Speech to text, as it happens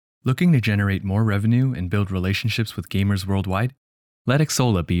Looking to generate more revenue and build relationships with gamers worldwide? Let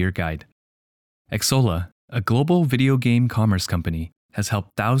Xsolla be your guide. Xsolla, a global video game commerce company, has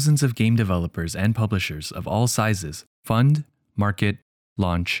helped thousands of game developers and publishers of all sizes fund, market,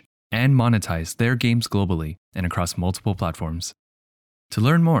 launch, and monetize their games globally and across multiple platforms. To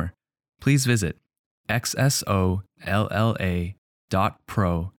learn more, please visit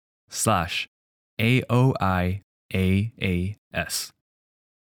xsolla.pro/AOIAAS.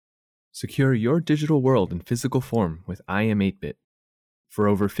 Secure your digital world in physical form with IM8bit. For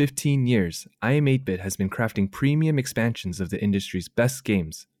over 15 years, IM8bit has been crafting premium expansions of the industry's best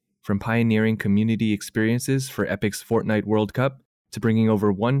games, from pioneering community experiences for Epic's Fortnite World Cup to bringing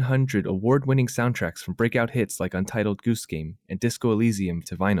over 100 award-winning soundtracks from breakout hits like Untitled Goose Game and Disco Elysium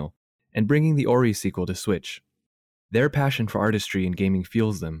to vinyl, and bringing the Ori sequel to Switch. Their passion for artistry in gaming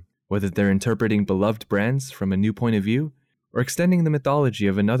fuels them, whether they're interpreting beloved brands from a new point of view or extending the mythology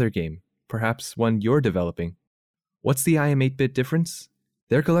of another game, perhaps one you're developing. What's the IM8bit difference?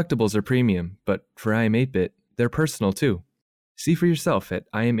 Their collectibles are premium, but for IM8bit, they're personal too. See for yourself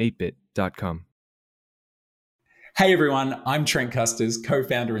at im8bit.com. Hey everyone, I'm Trent Custers,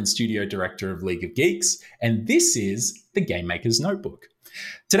 co-founder and studio director of League of Geeks, and this is the Game Maker's Notebook.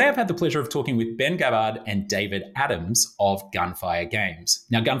 Today I've had the pleasure of talking with Ben Gabbard and David Adams of Gunfire Games.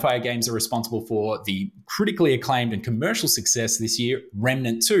 Now, Gunfire Games are responsible for the critically acclaimed and commercial success this year,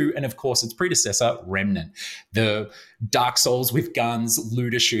 Remnant 2, and of course its predecessor, Remnant, the Dark Souls with guns,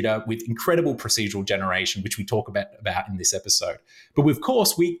 looter shooter with incredible procedural generation, which we talk about in this episode. But of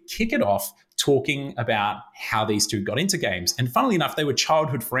course, we kick it off talking about how these two got into games. And funnily enough, they were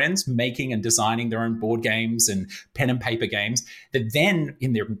childhood friends making and designing their own board games and pen and paper games that then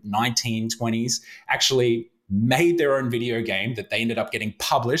in their 1920s actually made their own video game that they ended up getting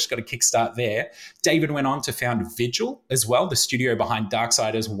published, got a kickstart there. David went on to found Vigil as well, the studio behind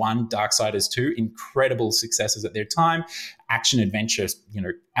Darksiders 1, Darksiders 2, incredible successes at their time, action adventure,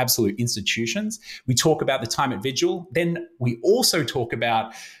 absolute institutions. We talk about the time at Vigil. Then we also talk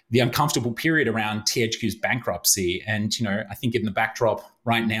about the uncomfortable period around THQ's bankruptcy. And, I think in the backdrop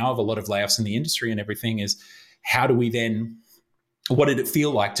right now of a lot of layoffs in the industry and everything is how do we then, what did it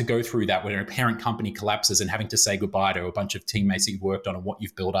feel like to go through that when a parent company collapses and having to say goodbye to a bunch of teammates that you've worked on and what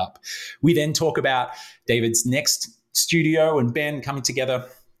you've built up? We then talk about David's next studio and Ben coming together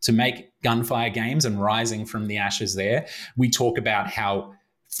to make Gunfire Games and rising from the ashes there. We talk about how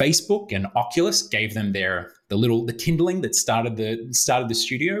Facebook and Oculus gave them the kindling that started the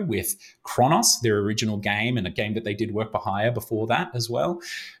studio with Chronos, their original game, and a game that they did work for hire before that as well.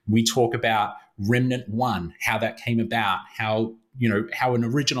 We talk about Remnant 1, how that came about, how an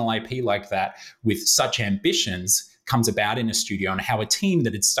original IP like that with such ambitions comes about in a studio, and how a team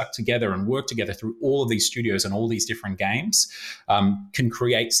that had stuck together and worked together through all of these studios and all these different games can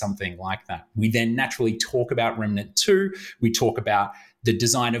create something like that. We then naturally talk about Remnant 2. We talk about the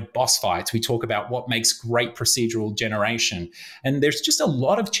design of boss fights. We talk about what makes great procedural generation. And there's just a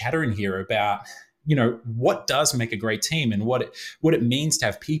lot of chatter in here about what does make a great team and what it means to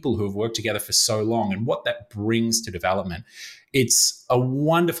have people who have worked together for so long and what that brings to development. It's a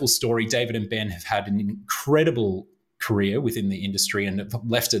wonderful story. David and Ben have had an incredible career within the industry and have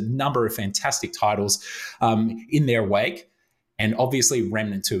left a number of fantastic titles in their wake. And obviously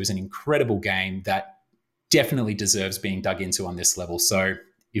Remnant 2 is an incredible game that definitely deserves being dug into on this level. So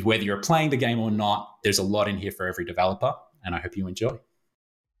whether you're playing the game or not, there's a lot in here for every developer, and I hope you enjoy.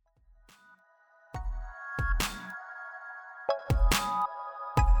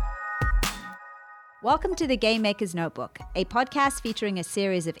 Welcome to the Game Maker's Notebook, a podcast featuring a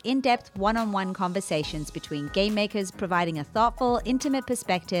series of in-depth one-on-one conversations between game makers providing a thoughtful, intimate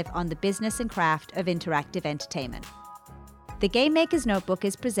perspective on the business and craft of interactive entertainment. The Game Maker's Notebook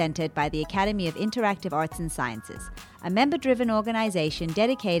is presented by the Academy of Interactive Arts and Sciences, a member-driven organization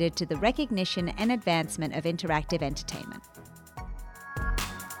dedicated to the recognition and advancement of interactive entertainment.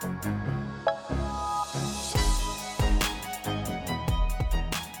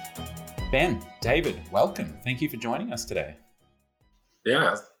 Ben, David, welcome. Thank you for joining us today.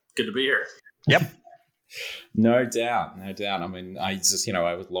 Yeah, good to be here. Yep. No doubt. I mean, I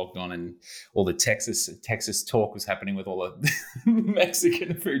was logged on and all the Texas talk was happening with all the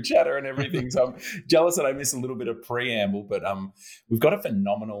Mexican food chatter and everything. So I'm jealous that I missed a little bit of preamble, but we've got a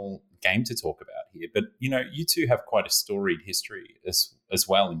phenomenal game to talk about here. But, you two have quite a storied history as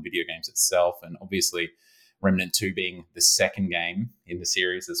well in video games itself. And obviously Remnant 2 being the second game in the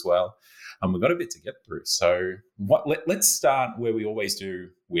series as well. We've got a bit to get through. So let's start where we always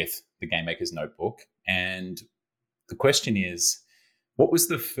do with the Game Maker's Notebook. And the question is, what was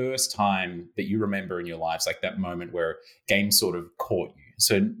the first time that you remember in your lives, like that moment where games sort of caught you?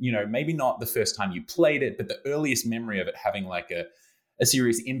 So, maybe not the first time you played it, but the earliest memory of it having like a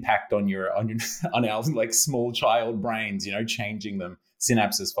serious impact on on our like small child brains, changing them,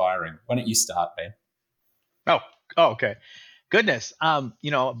 synapses firing. Why don't you start, Ben? Oh, okay. Goodness.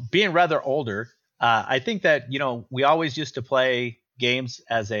 Being rather older, I think that, we always used to play games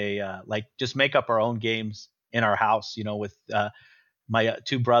as just make up our own games in our house, with my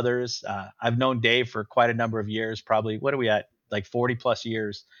two brothers. I've known Dave for quite a number of years, probably, what are we at? Like 40 plus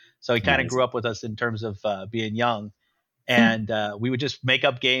years. So he kind of grew up with us in terms of being young. And we would just make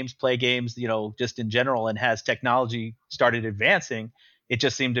up games, play games, just in general. And as technology started advancing, it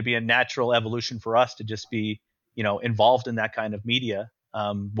just seemed to be a natural evolution for us to just be, involved in that kind of media.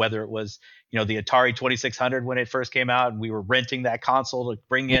 Whether it was, the Atari 2600 when it first came out, and we were renting that console to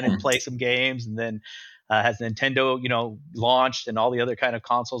bring in and play some games. And then as Nintendo, launched, and all the other kind of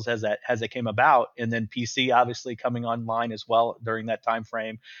consoles as it came about. And then PC obviously coming online as well during that time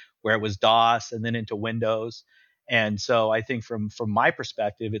frame, where it was DOS and then into Windows. And so I think from my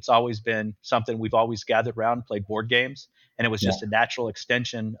perspective, it's always been something we've always gathered around and played board games. And it was just a natural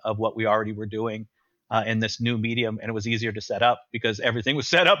extension of what we already were doing in this new medium. And it was easier to set up because everything was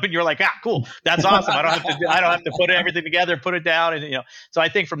set up and you're like, cool, that's awesome. I don't have to put everything together, put it down. And, so I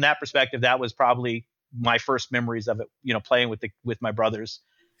think from that perspective, that was probably my first memories of it, playing with my brothers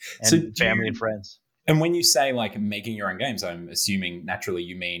and family and friends. And when you say like making your own games, I'm assuming naturally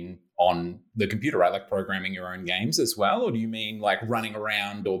you mean on the computer, right? Like programming your own games as well? Or do you mean like running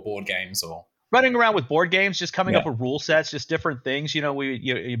around or board games or? Running around with board games, just coming up with rule sets, just different things.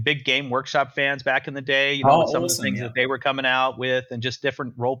 We big Game Workshop fans back in the day, some of the things that they were coming out with, and just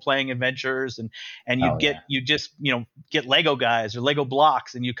different role playing adventures. And you get Lego guys or Lego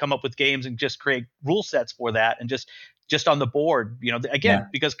blocks, and you come up with games and just create rule sets for that, and just on the board,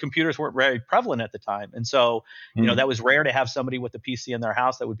 because computers weren't very prevalent at the time. And so, that was rare to have somebody with a PC in their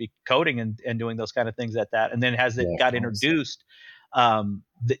house that would be coding and doing those kind of things at that. And then as it got introduced,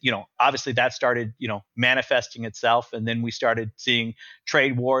 obviously that started, manifesting itself. And then we started seeing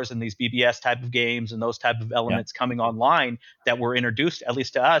trade wars and these BBS type of games and those type of elements coming online that were introduced, at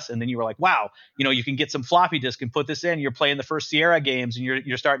least to us. And then you were like, wow, you can get some floppy disk and put this in. You're playing the first Sierra games, and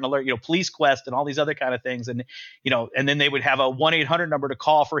you're starting to learn, Police Quest and all these other kind of things. And, and then they would have a 1-800 number to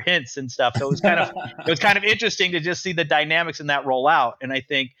call for hints and stuff. So it was kind of interesting to just see the dynamics in that roll out. And I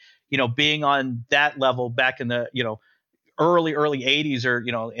think, being on that level back in the, early 80s, or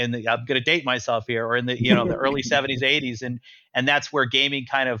I'm going to date myself here, or in the the early 70s, 80s, and that's where gaming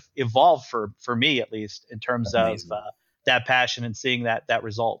kind of evolved for me, at least in terms of that passion and seeing that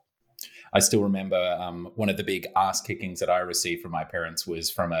result. I still remember one of the big ass kickings that I received from my parents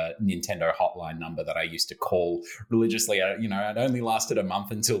was from a Nintendo hotline number that I used to call religiously. It only lasted a month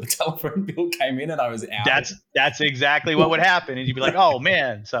until the telephone bill came in and I was out. That's exactly what would happen, and you'd be like, oh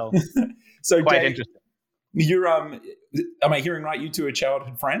man. So quite Dave, interesting. You're am I hearing right? You two are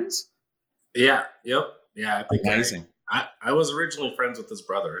childhood friends? Yeah. Yep. Yeah. I think amazing. I was originally friends with his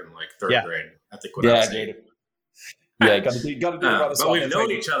brother in like third grade. I think when I was 8. Yeah, got to do brother. But we've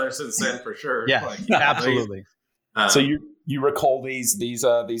known each other since then for sure. Yeah, absolutely. So you recall these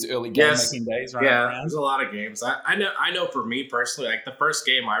early game making days, right? Yeah, there's a lot of games. I know for me personally, like the first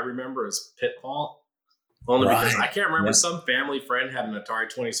game I remember is Pitfall, only because I can't remember. Some family friend had an Atari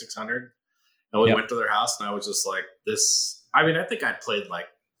 2600. And we went to their house, and I was just like, this. I mean, I think I'd played like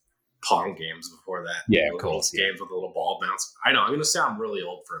Pong games before that. Yeah, of course. Games with a little ball bounce. I know, I'm going to sound really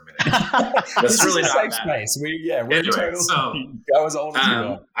old for a minute. That's really not safe bad. Space. Anyway, so I was old as you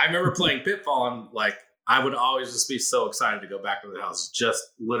are. I remember playing Pitfall, and like, I would always just be so excited to go back to the house,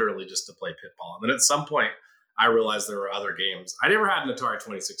 literally just to play Pitfall. And then at some point, I realized there were other games. I never had an Atari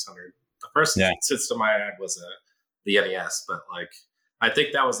 2600. The first system I had was the NES, but like, I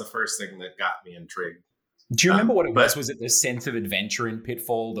think that was the first thing that got me intrigued. Do you remember what it was? Was it the sense of adventure in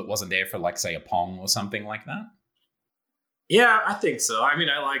Pitfall that wasn't there for, like, say, a Pong or something like that? Yeah, I think so. I mean,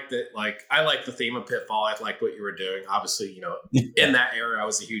 I liked it. Like, I liked the theme of Pitfall. I liked what you were doing. Obviously, in that era, I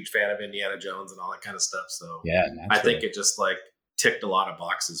was a huge fan of Indiana Jones and all that kind of stuff. So I think it just like ticked a lot of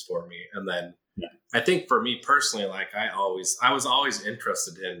boxes for me. And then I think for me personally, like I was always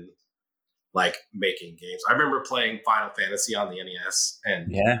interested in like making games. I remember playing Final Fantasy on the NES,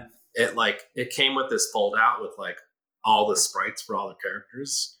 and it came with this fold out with like all the sprites for all the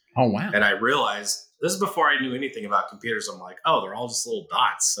characters. Oh wow. And I realized this is before I knew anything about computers. I'm like, oh, they're all just little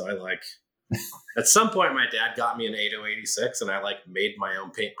dots. So I like at some point my dad got me an 8086 and I like made my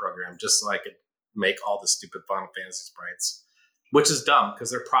own paint program just so I could make all the stupid Final Fantasy sprites, which is dumb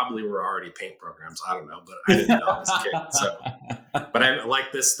because there probably were already paint programs. I don't know, but I didn't know I was a kid. So But I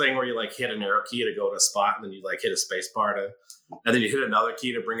like this thing where you like hit an arrow key to go to a spot, and then you like hit a space bar and then you hit another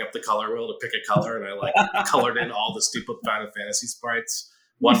key to bring up the color wheel to pick a color. And I like colored in all the stupid Final Fantasy sprites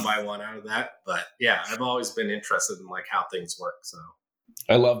one by one out of that. But yeah, I've always been interested in like how things work. So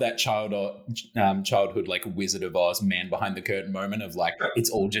I love that childhood like Wizard of Oz, man behind the curtain moment of like it's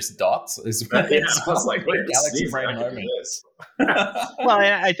all just dots. It's just like what a galaxy brain moment. Well,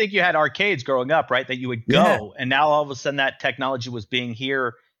 I think you had arcades growing up, right? That you would go, and now all of a sudden that technology was being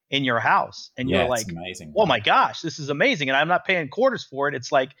here in your house, and you're like, amazing. Oh my gosh, this is amazing, and I'm not paying quarters for it.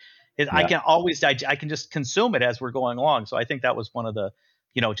 It's like I can just consume it as we're going along. So I think that was one of the,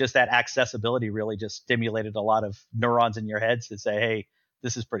 just that accessibility really just stimulated a lot of neurons in your heads to say, hey,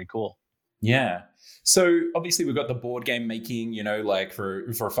 this is pretty cool. Yeah. So obviously we've got the board game making, like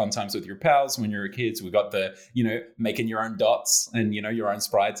for fun times with your pals when you're kids. We've got the, making your own dots and, your own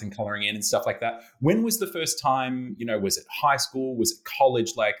sprites and coloring in and stuff like that. When was the first time, was it high school? Was it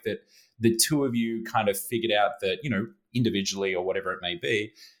college? Like that the two of you kind of figured out that, individually or whatever it may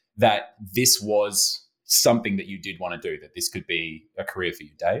be, that this was something that you did want to do, that this could be a career for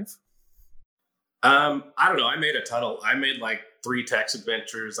you, Dave? I don't know. I made like 3 text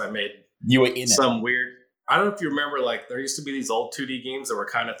adventures. You were in some weird, I don't know if you remember, like there used to be these old 2D games that were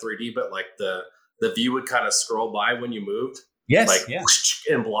kind of 3D, but like the view would kind of scroll by when you moved. Yes. Like whoosh,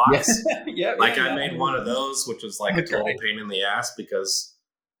 in blocks. Yes. I made one of those, which was like a total pain in the ass because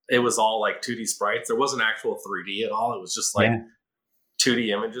it was all like 2D sprites. There wasn't actual 3D at all. It was just like 2D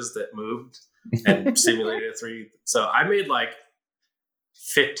images that moved and simulated 3D. So I made like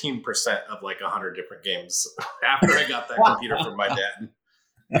 15% of like 100 different games after I got that computer from my dad.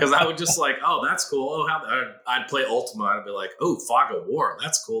 Because I would just like, oh, that's cool. Oh, I'd play Ultima. I'd be like, oh, Fog of War.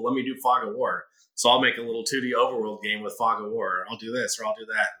 That's cool. Let me do Fog of War. So I'll make a little 2D overworld game with Fog of War. I'll do this or I'll do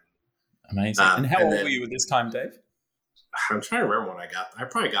that. Amazing. And how old were you at this time, Dave? I'm trying to remember when I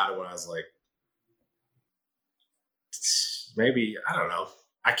probably got it when I was like, maybe, I don't know.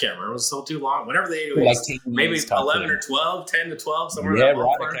 I can't remember. It was still too long. Whatever the age was, like maybe 11 or 12, 10 to 12, somewhere. Yeah,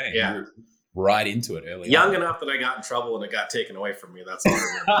 right. Okay. Yeah. Right into it early. Young enough that I got in trouble and it got taken away from me. That's all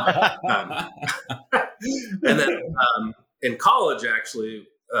I remember. And then in college, actually,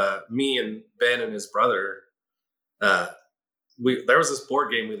 me and Ben and his brother, there was this board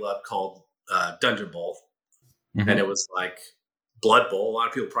game we loved called Dungeon Bowl. Mm-hmm. And it was like Blood Bowl. A lot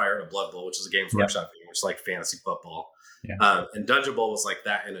of people probably heard of Blood Bowl, which is a game for workshop game, which is like fantasy football. Yeah. And Dungeon Bowl was like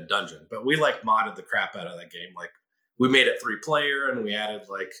that in a dungeon. But we like modded the crap out of that game. Like we made it 3-player and we added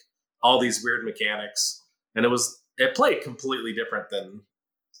like all these weird mechanics, and it played completely different than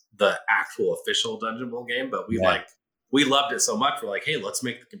the actual official Dungeon Bowl game, but we loved it so much. We're like, hey, let's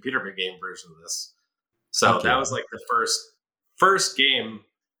make the computer game version of this. So that was like the first game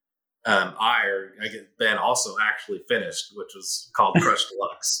Ben also actually finished, which was called Crush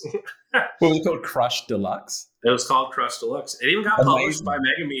Deluxe. What was it called? Crush Deluxe? It was called Crush Deluxe. It even got published by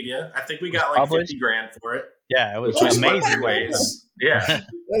Mega Media. I think we got like $50,000 for it. Yeah, it was amazing. Ways. Yeah.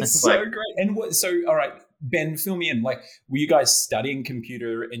 That's so great. And all right, Ben, fill me in. Like, were you guys studying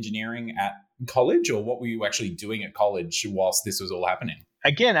computer engineering at college, or what were you actually doing at college whilst this was all happening?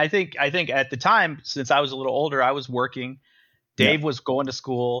 Again, I think at the time, since I was a little older, I was working. Dave was going to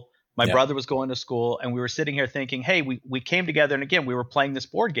school. My brother was going to school, and we were sitting here thinking, hey, we came together, and again, we were playing this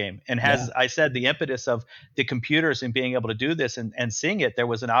board game. And as I said, the impetus of the computers and being able to do this and seeing it, there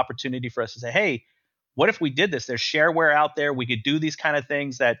was an opportunity for us to say, hey, what if we did this? There's shareware out there. We could do these kind of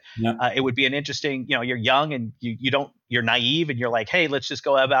things that it would be an interesting, you're young and you're naive and you're like, hey, let's just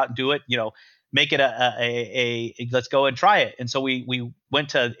go about and do it. Make it a let's go and try it. And so we went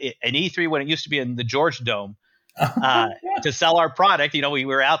to an E3 when it used to be in the George Dome to sell our product. We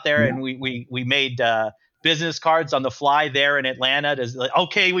were out there and we made business cards on the fly there in Atlanta.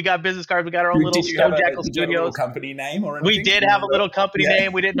 Okay, we got business cards. We got our own little Stone Jackal Studios. Did you have a little company name or anything? We did have a little company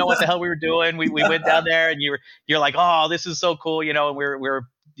name. We didn't know what the hell we were doing. We went down there, and you're like, oh, this is so cool, and we're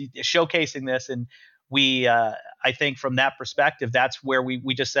showcasing this. And we, I think from that perspective, that's where we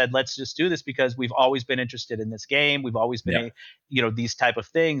just said, let's just do this because we've always been interested in this game. We've always been, these type of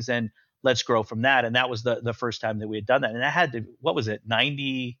things, and let's grow from that. And that was the first time that we had done that. And that had to, what was it,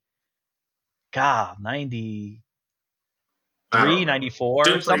 93,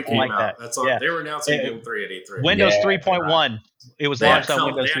 94, something like that. That's all. They were announcing Doom 3 at E3. Windows 3.1 It was launched on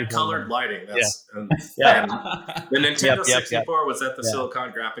Windows 3.1. They had colored lighting. And the Nintendo 64 was at the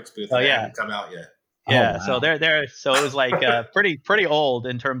Silicon Graphics booth. They hadn't come out yet. Yeah, so they're so it was like pretty old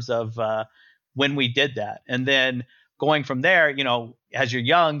in terms of when we did that. And then going from there, as you're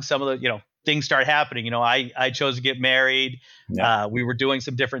young, some of the things start happening. I chose to get married. We were doing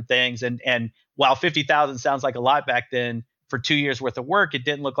some different things, and while 50,000 sounds like a lot back then, for 2 years worth of work, it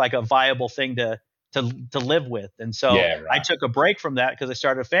didn't look like a viable thing to live with. And so I took a break from that because I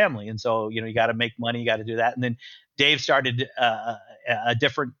started a family. And so, you got to make money, you got to do that. And then Dave started a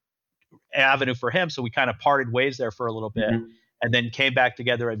different avenue for him. So we kind of parted ways there for a little bit, and then came back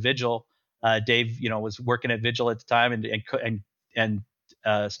together at Vigil. Dave, was working at Vigil at the time and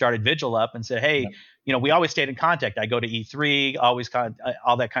started Vigil up and said, hey, we always stayed in contact. I go to E3, always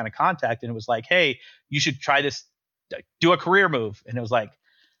all that kind of contact. And it was like, hey, you should try this, do a career move. And it was like,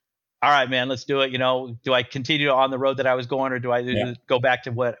 all right, man, let's do it. Do I continue on the road that I was going, or do I go back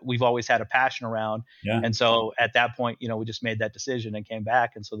to what we've always had a passion around? Yeah. And so at that point, we just made that decision and came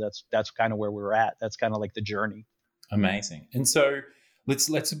back. And so that's kind of where we were at. That's kind of like the journey. Amazing. And so let's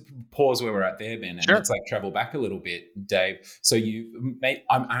pause where we're at there, Ben, and let's travel back a little bit, Dave. So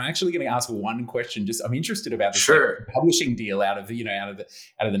I'm actually going to ask one question. Just I'm interested about this publishing deal out of the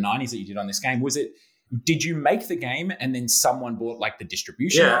 90s that you did on this game. Did you make the game and then someone bought the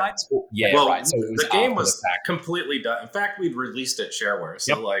distribution rights? So the game was completely done. In fact, we'd released it shareware.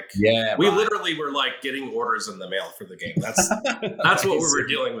 So we literally were getting orders in the mail for the game. That's what we were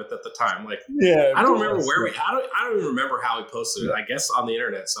dealing with at the time. I don't remember I don't even remember how we posted it. I guess on the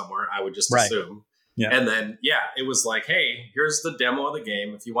internet somewhere. I would just assume. Yeah. And then it was like, hey, here's the demo of the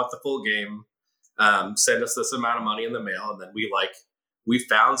game. If you want the full game, send us this amount of money in the mail, and then we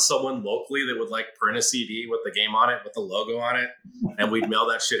found someone locally that would print a CD with the game on it, with the logo on it, and we'd mail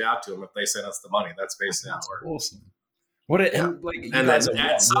that shit out to them if they sent us the money. That's basically how it worked. Awesome. And then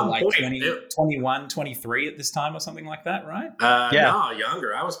at some point, 21, 23 at this time or something like that, right? No,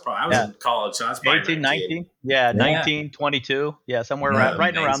 younger. I was in college. So I was probably 18, 19. Yeah, 19, 22. Yeah, somewhere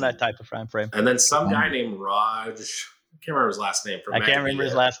right around that type of time frame. And then some guy named Raj, I can't remember his last name. I can't remember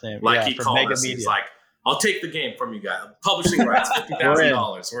his last name. He called Mega us. Media. He's like, I'll take the game from you guys. Publishing rights,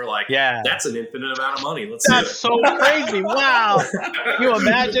 $50,000. We're like, that's an infinite amount of money. Let's do it. That's so crazy. Wow. Can you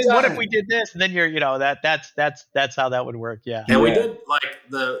imagine? What if we did this? And then that's how that would work. Yeah. And we did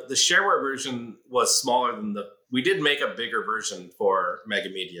the shareware version was smaller than we did make a bigger version for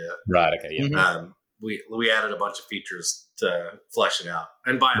Mega Media. Right. Okay. Yeah. Mm-hmm. We added a bunch of features to flesh it out.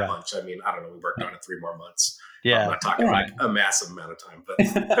 And by a bunch, I mean, I don't know, we worked on it 3 more months. Yeah. I'm not talking a massive amount of time, but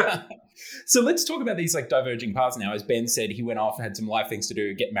so let's talk about these diverging paths now. As Ben said, he went off, had some life things to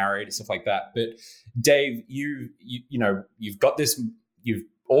do, get married, stuff like that. But Dave, you've got this, you've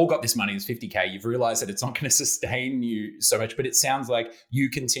all got this money, this $50K. You've realized that it's not going to sustain you so much, but it sounds like you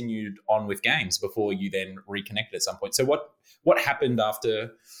continued on with games before you then reconnected at some point. So what happened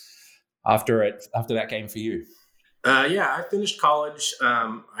after that game for you? I finished college.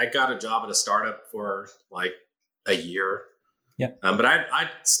 I got a job at a startup for a year. Yeah. But I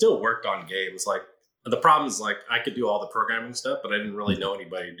still worked on games. The problem is I could do all the programming stuff, but I didn't really know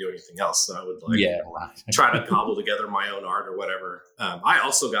anybody to do anything else. So I would try to cobble together my own art or whatever. I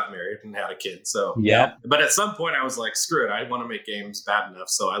also got married and had a kid. So but at some point I was like, screw it. I want to make games bad enough.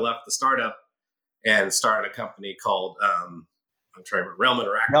 So I left the startup and started a company called I'm trying to remember, Remnant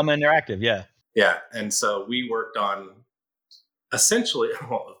Interactive. Remnant Interactive, yeah. Yeah. And so we worked on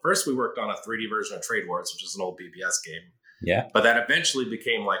first we worked on a 3D version of Trade Wars, which is an old BBS game. Yeah. But that eventually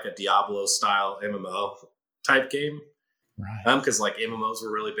became a Diablo style MMO type game. Right. Because MMOs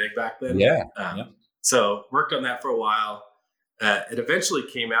were really big back then. Yeah. So worked on that for a while. It eventually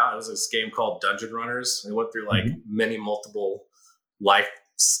came out. It was this game called Dungeon Runners. It went through many multiple lives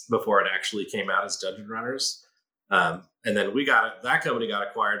before it actually came out as Dungeon Runners. And then that company got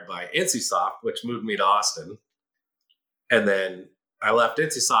acquired by NCSoft, which moved me to Austin. And then I left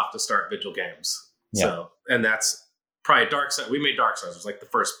NCSoft to start Vigil Games. Yeah. So, and that's probably Darksiders. We made Darksiders. It was the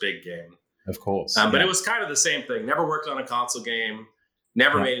first big game. Of course. But it was kind of the same thing. Never worked on a console game.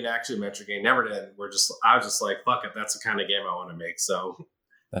 Never made an action-adventure game. Never did. I was just like, fuck it. That's the kind of game I want to make. So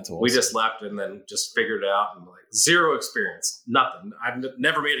that's awesome. We just left and then just figured it out. And zero experience. Nothing. I've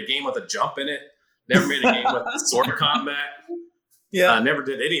never made a game with a jump in it. Never made a game with sword combat. Yeah. Never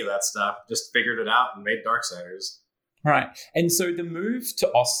did any of that stuff. Just figured it out and made Darksiders. Right. And so the move to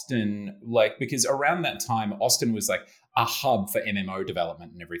Austin, because around that time, Austin was a hub for MMO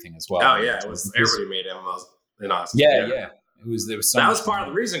development and everything as well. Oh, yeah. Everybody made MMOs in Austin. Yeah. That was part of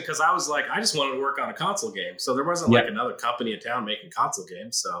the reason, because I was I just wanted to work on a console game. So there wasn't another company in town making console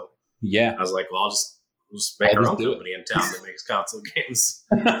games. So I was like, well, I'll just make our own company in town that makes console games.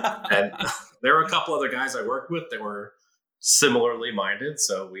 And there were a couple other guys I worked with that were similarly minded.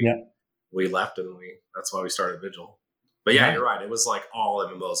 So we left and that's why we started Vigil. But yeah, you're right. It was like all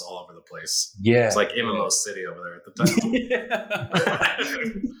MMOs all over the place. Yeah. It's like MMO City over there at the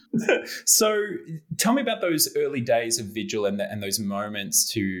time. So tell me about those early days of Vigil and those moments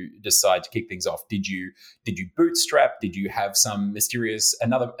to decide to kick things off. Did you bootstrap? Did you have some mysterious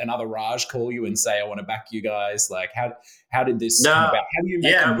another Raj call you and say, I want to back you guys? Like how did this come about? How do you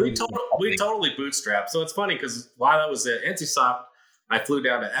make we totally bootstrapped. So it's funny because while I was at NCSoft, I flew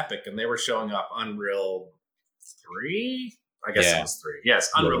down to Epic and they were showing off Unreal 3. I guess it was 3. Yes,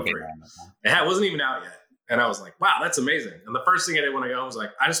 Unreal 3. It wasn't even out yet. And I was like, wow, that's amazing. And the first thing I did when I got home was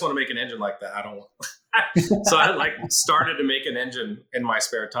like, I just want to make an engine like that. I don't want. So I started to make an engine in my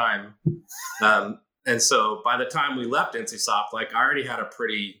spare time. And so by the time we left NCSoft, I already had a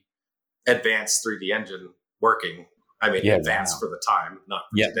pretty advanced 3D engine working. I mean, advanced for the time, not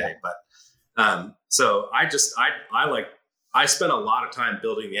for today. But so I spent a lot of time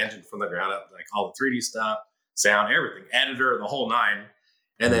building the engine from the ground up, like all the 3D stuff, sound, everything, editor, the whole 9.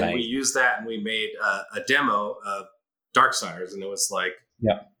 And then we used that and we made a demo of Darksiders. And it was like,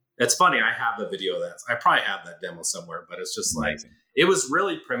 it's funny. I have the video of that. I probably have that demo somewhere, but it's just it was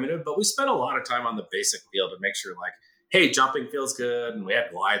really primitive, but we spent a lot of time on the basic field to make sure hey, jumping feels good. And we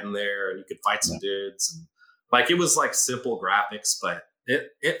had glide in there and you could fight some dudes. And it was simple graphics, but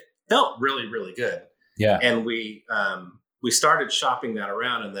it felt really, really good. Yeah. And we started shopping that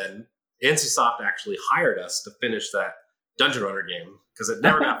around, and then NCSoft actually hired us to finish that Dungeon Runner game because it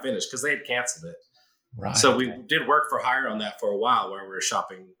never got finished because they had canceled it. Right. So we did work for hire on that for a while where we were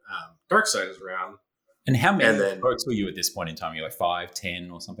shopping Darksiders around. And how many folks were you at this point in time? You're 5,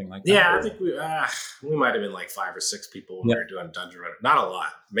 10 or something like that? Yeah, I think we might have been 5 or 6 people when we were doing Dungeon Runner. Not a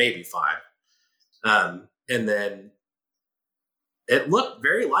lot, maybe 5. And then it looked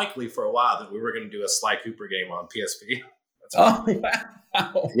very likely for a while that we were going to do a Sly Cooper game on PSP. Oh,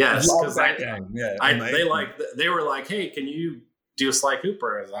 wow. Yes, because they were like, hey, can you do a Sly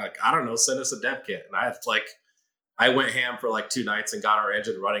Cooper? I was like, I don't know, send us a dev kit. And I went ham for 2 nights and got our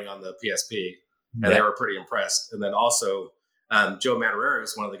engine running on the PSP, and they were pretty impressed. And then also Joe Madureira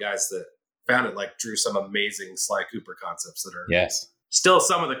is one of the guys that found it, drew some amazing Sly Cooper concepts that are still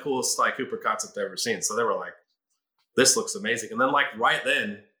some of the coolest Sly Cooper concepts I've ever seen. So they were like, this looks amazing. And then right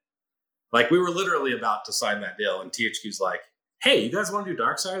then, we were literally about to sign that deal, and THQ's like, hey, you guys want to do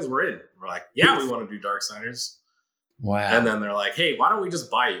Darksiders? We're in. We're like, yeah, we want to do Darksiders. Wow. And then they're like, hey, why don't we just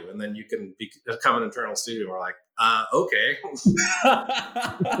buy you? And then you can become an internal studio. And we're like, okay.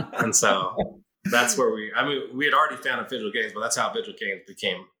 And so that's where we had already founded Vigil Games, but that's how Vigil Games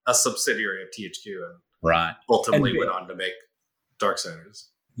became a subsidiary of THQ and ultimately went on to make Darksiders.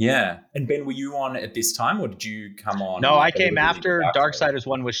 Yeah. And Ben, were you on at this time, or did you come on? No, I came after Darksiders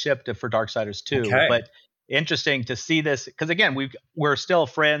 1 was shipped for Darksiders 2. Okay. But interesting to see this, because again, we're still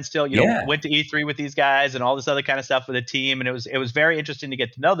friends, went to E3 with these guys and all this other kind of stuff with the team. And it was very interesting to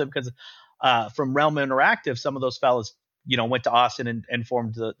get to know them because from Realm Interactive, some of those fellas, went to Austin and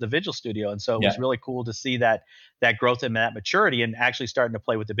formed the Vigil studio. And so it was really cool to see that growth and that maturity and actually starting to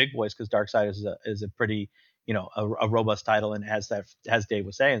play with the big boys, because Darksiders is a pretty, a robust title. And as Dave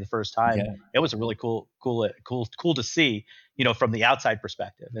was saying, the first time, it was a really cool to see, from the outside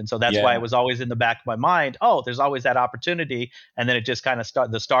perspective. And so that's why it was always in the back of my mind, there's always that opportunity. And then it just kind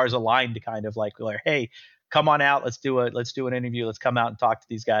of the stars aligned to kind of hey, come on out, let's do an interview. Let's come out and talk to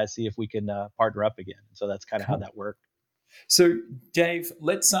these guys, see if we can partner up again. And so that's kind of how that worked. So Dave,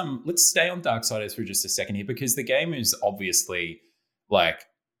 let's stay on Darksiders for just a second here, because the game is obviously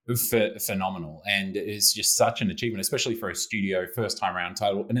phenomenal, and it's just such an achievement, especially for a studio first time around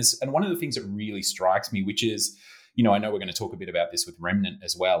title. And one of the things that really strikes me, which is, I know we're going to talk a bit about this with Remnant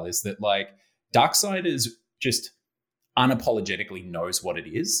as well, is that Darksiders just unapologetically knows what it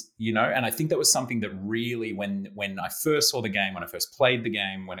is, and I think that was something that really, when I first saw the game, when I first played the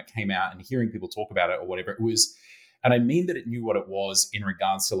game, when it came out, and hearing people talk about it or whatever, it was, and I mean that it knew what it was in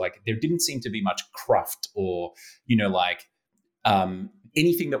regards to there didn't seem to be much cruft or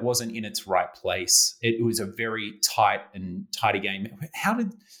anything that wasn't in its right place. It was a very tight and tidy game. How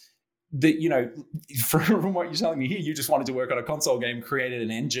did from what you're telling me here, you just wanted to work on a console game, created an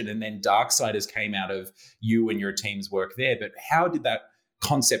engine, and then Darksiders came out of you and your team's work there. But how did that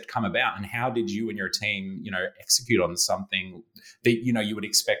concept come about, and how did you and your team, execute on something that, you would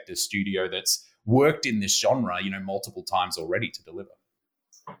expect a studio that's worked in this genre, multiple times already to deliver?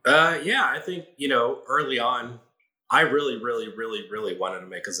 I think, early on, I really, really, really, really wanted to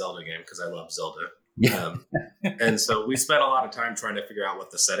make a Zelda game because I love Zelda. And so we spent a lot of time trying to figure out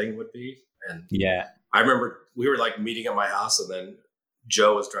what the setting would be. And I remember we were like meeting at my house, and then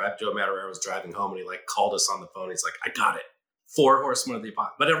Joe Madureira was driving home, and he like called us on the phone. He's like, I got it. 4 Horsemen of the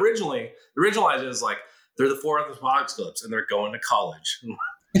Apocalypse. But originally, the original idea is like, they're the four of the Apocalypse and they're going to college.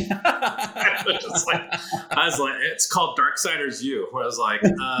 I was like, it's called Darksiders U. I was like,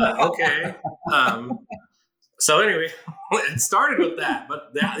 okay. So anyway, it started with that,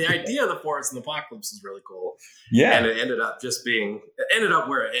 but the idea of the Forest and the Apocalypse is really cool. Yeah. And it ended up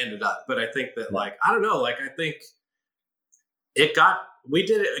where it ended up. But I think that I don't know, I think it got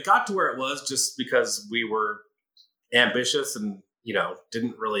to where it was just because we were ambitious and,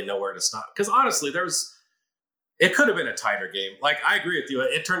 didn't really know where to stop. Because honestly, it could have been a tighter game. I agree with you.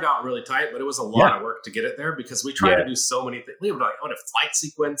 It turned out really tight, but it was a lot of work to get it there because we tried to do so many things. We had a flight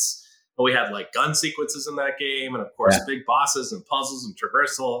sequence, but we had gun sequences in that game. And of course, big bosses and puzzles and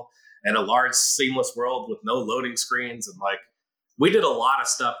traversal and a large seamless world with no loading screens. And we did a lot of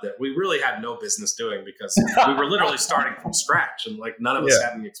stuff that we really had no business doing because we were literally starting from scratch and none of us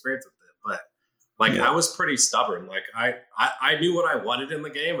had any experience with it. But I was pretty stubborn. I knew what I wanted in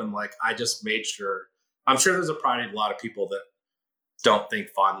the game and I just made sure. I'm sure there's probably a lot of people that don't think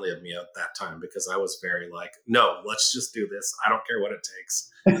fondly of me at that time because I was very no, let's just do this. I don't care what it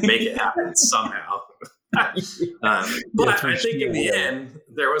takes. Make it happen somehow. But I think in the end,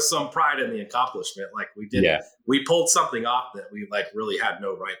 there was some pride in the accomplishment. We pulled something off that we really had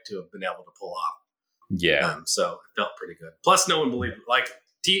no right to have been able to pull off. Yeah. So it felt pretty good. Plus no one believed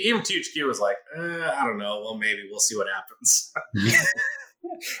even THQ was I don't know. Well, maybe we'll see what happens.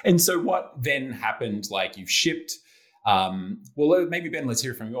 And so what then happened? You've shipped, well, maybe Ben, let's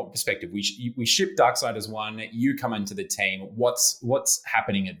hear from your perspective. We shipped Darksiders 1, you come into the team. What's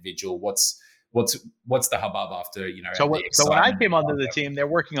happening at Vigil? What's the hubbub after, So when I came onto the team, they're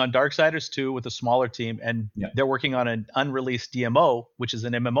working on Darksiders 2 with a smaller team, and they're working on an unreleased DMO, which is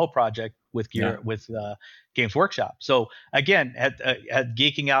an MMO project with Games Workshop. So again, at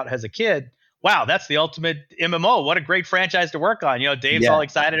geeking out as a kid, wow, that's the ultimate MMO. What a great franchise to work on. Dave's all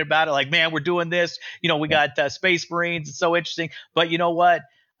excited about it. Man, we're doing this. We got Space Marines. It's so interesting. But you know what?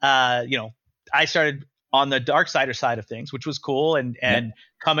 I started on the Darksiders side of things, which was cool, and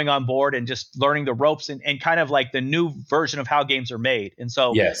coming on board and just learning the ropes and kind of the new version of how games are made. And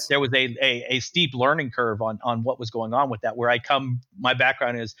so there was a steep learning curve on what was going on with that, where my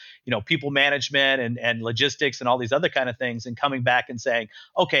background is, people management and logistics and all these other kind of things, and coming back and saying,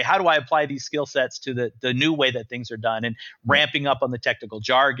 okay, how do I apply these skill sets to the new way that things are done, and ramping up on the technical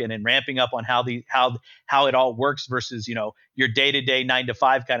jargon and ramping up on how it all works versus, your day-to-day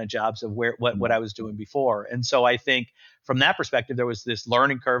 9-to-5 kind of jobs of what I was doing before. And so I think from that perspective, there was this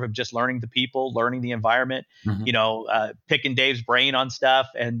learning curve of just learning the people, learning the environment, picking Dave's brain on stuff,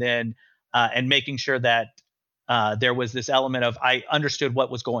 and then and making sure that there was this element of I understood what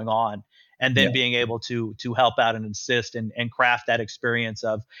was going on, and then being able to help out and assist and craft that experience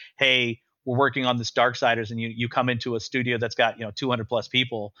of, hey, we're working on this Darksiders, and you come into a studio that's got 200 plus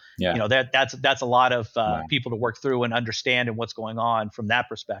people. That's a lot of people to work through and understand and what's going on from that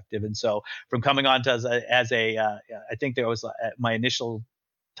perspective. And so from coming on to as a I think there was my initial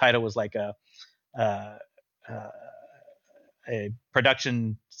title was a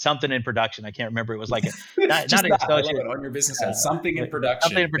production, something in production. I can't remember. It was not an associate on your business side. Something in production.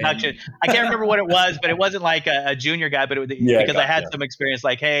 Something in production. I can't remember what it was, but it wasn't a junior guy. But because I had some experience.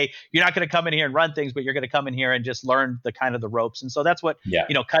 Hey, you're not going to come in here and run things, but you're going to come in here and just learn the kind of the ropes. And so that's what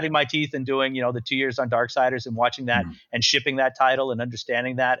cutting my teeth and doing. The 2 years on Darksiders and watching that and shipping that title and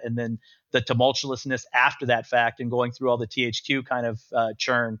understanding that, and then the tumultuousness after that fact and going through all the THQ kind of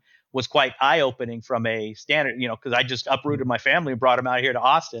churn was quite eye-opening from a standard, because I just uprooted my family and brought them out here to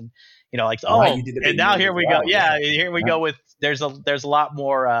Austin, and now here we go. Yeah, here we go with, there's a lot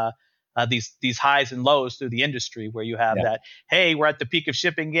more these highs and lows through the industry where you have that, hey, we're at the peak of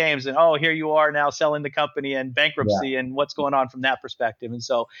shipping games, and here you are now selling the company and bankruptcy and what's going on from that perspective. And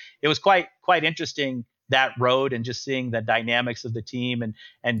so it was quite interesting, that road, and just seeing the dynamics of the team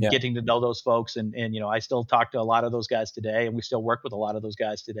and getting to know those folks. And I still talk to a lot of those guys today, and we still work with a lot of those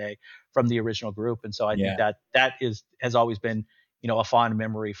guys today from the original group. And so I think that has always been, a fond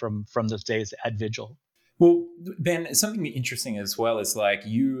memory from those days at Vigil. Well, Ben, something interesting as well is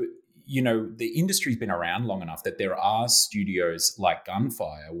the industry's been around long enough that there are studios like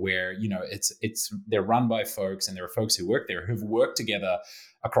Gunfire where, they're run by folks, and there are folks who work there who've worked together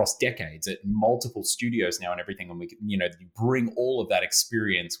across decades at multiple studios now and everything. And we can, you bring all of that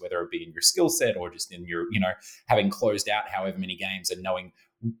experience, whether it be in your skill set or just in your, having closed out however many games and knowing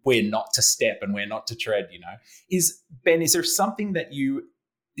where not to step and where not to tread, is there something that you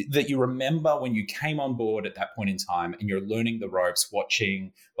remember when you came on board at that point in time and you're learning the ropes,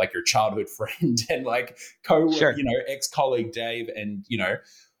 watching your childhood friend and ex-colleague Dave and,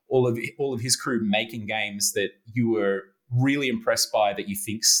 all of his crew making games that you were really impressed by, that you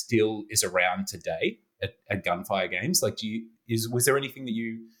think still is around today? at gunfire games? Like, was there anything that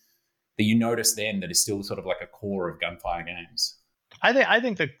you noticed then that is still sort of like a core of gunfire games? I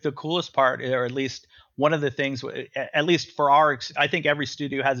think the coolest part, or at least one of the things, at least for I think every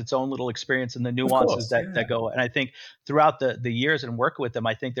studio has its own little experience and the nuances that go. And I think throughout the years and working with them,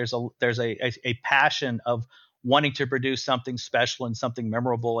 I think there's a passion of wanting to produce something special and something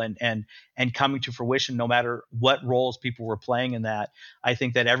memorable and coming to fruition, no matter what roles people were playing in that. I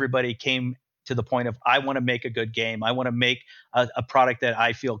think that everybody came to the point of, I want to make a good game. I want to make a product that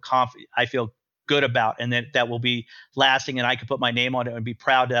I feel good about, and that will be lasting, and I can put my name on it and be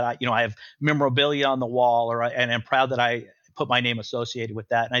proud that I have memorabilia on the wall, and I'm proud that I put my name associated with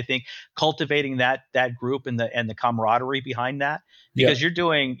that. And I think cultivating that group and the camaraderie behind that, because you're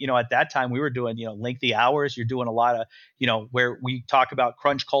doing, at that time we were doing, lengthy hours. You're doing a lot of, where we talk about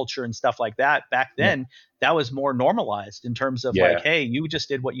crunch culture and stuff like that. Back then, that was more normalized in terms of like, hey, you just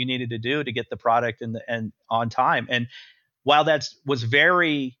did what you needed to do to get the product and on time. And while that was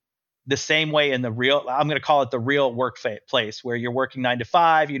very the same way in the real, I'm going to call it the real workplace, where you're working 9 to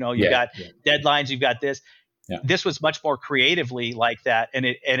 5, you've got deadlines, you've got this. Yeah. This was much more creatively like that, and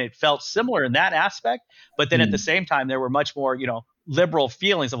it felt similar in that aspect. But then at the same time, there were much more, liberal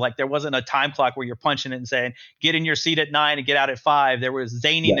feelings of like, there wasn't a time clock where you're punching it and saying, get in your seat at 9 and get out at 5. There was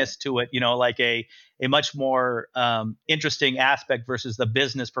zaniness to it, like a much more interesting aspect versus the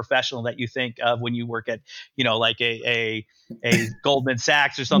business professional that you think of when you work at, like a Goldman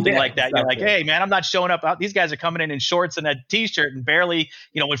Sachs or something like that. Exactly. You're like, hey man, I'm not showing up. These guys are coming in shorts and a t-shirt and barely,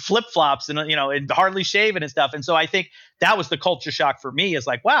 with flip flops and, and hardly shaven and stuff. And so I think that was the culture shock for me, is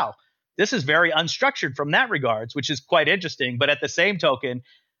like, wow, this is very unstructured from that regards, which is quite interesting. But at the same token,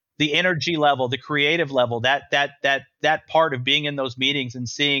 the energy level, the creative level, that part of being in those meetings and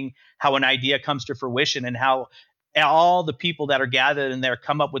seeing how an idea comes to fruition and how all the people that are gathered in there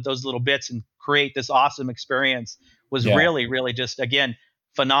come up with those little bits and create this awesome experience was really, really just, again,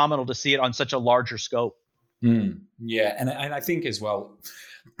 phenomenal to see it on such a larger scope. Yeah. And I think as well,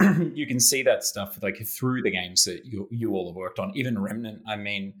 you can see that stuff like through the games that you all have worked on, even Remnant. I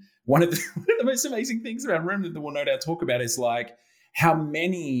mean, one of the most amazing things about Remnant that we'll no doubt talk about is like how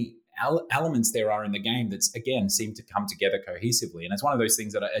many elements there are in the game that, again, seem to come together cohesively. And it's one of those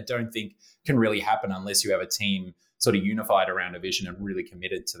things that I don't think can really happen unless you have a team sort of unified around a vision and really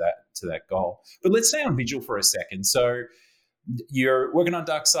committed to that goal. But let's stay on Vigil for a second. So you're working on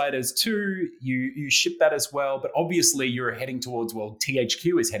Darksiders 2, you ship that as well, but obviously you're heading towards,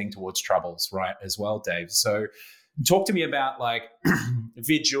 THQ is heading towards Troubles, right, as well, Dave. So talk to me about like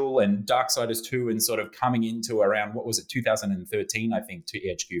Vigil and Darksiders 2 and sort of coming into around, 2013, I think,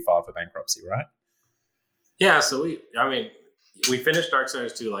 THQ filed for bankruptcy, right? Yeah, so we finished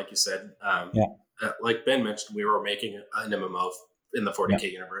Darksiders 2, like you said. Like Ben mentioned, we were making an MMO in the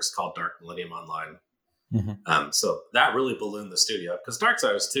 40K universe called Dark Millennium Online. Mm-hmm. So that really ballooned the studio, because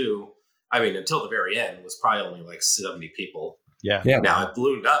Darksiders 2, until the very end, was probably only like 70 people. Yeah. Now it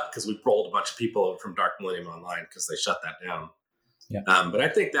ballooned up because we rolled a bunch of people from Dark Millennium Online because they shut that down. Yeah. But I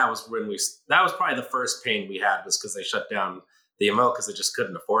think that was that was probably the first pain we had, was because they shut down the MMO because they just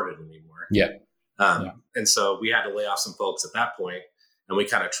couldn't afford it anymore. Yeah. And so we had to lay off some folks at that point, and we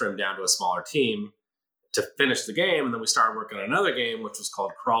kind of trimmed down to a smaller team to finish the game. And then we started working on another game, which was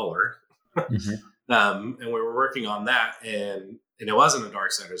called Crawler. Mm-hmm. And we were working on that, and it wasn't a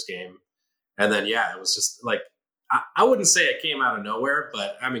Darksiders game. And then, it was just like, I wouldn't say it came out of nowhere,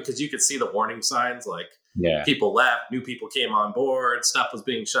 but because you could see the warning signs, like people left, new people came on board, stuff was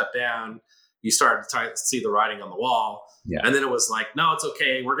being shut down. You started to see the writing on the wall. Yeah. And then it was like, no, it's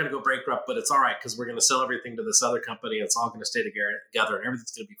okay. We're going to go bankrupt, but it's all right, because we're going to sell everything to this other company. And it's all going to stay together and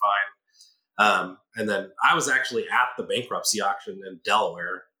everything's going to be fine. And then I was actually at the bankruptcy auction in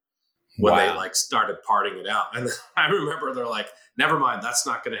Delaware when they like started parting it out. And I remember they're like, never mind, that's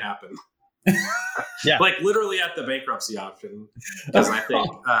not going to happen. Like literally at the bankruptcy auction, because I think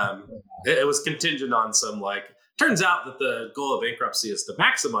it was contingent on some turns out that the goal of bankruptcy is to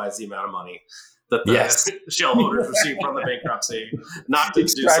maximize the amount of money that the shareholders receive from the bankruptcy, not to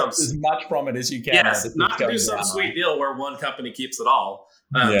do as much from it as you can. Yes, not to do some sweet deal where one company keeps it all.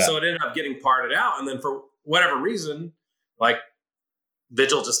 So it ended up getting parted out, and then for whatever reason,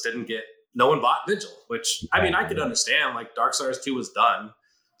 Vigil just didn't get. No one bought Vigil, which I could understand. Like Darksiders 2 was done.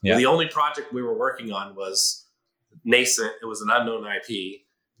 Yeah. The only project we were working on was nascent. It was an unknown IP.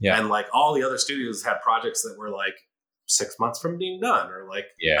 Yeah. And all the other studios had projects that were 6 months from being done, or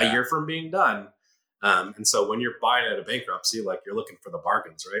a year from being done. And so when you're buying at a bankruptcy, you're looking for the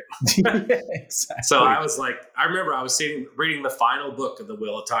bargains, right? Exactly. So I was I remember I was reading the final book of The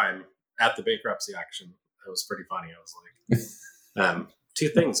Wheel of Time at the bankruptcy auction. It was pretty funny. I was two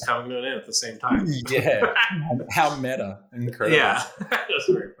things coming to an end at the same time. Yeah. How meta. Incredible. Yeah. That's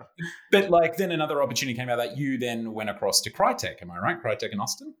very fun. But like then another opportunity came out that you then went across to Crytek. Am I right? Crytek in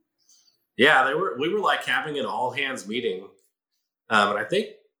Austin? Yeah, we were like having an all hands meeting. And I think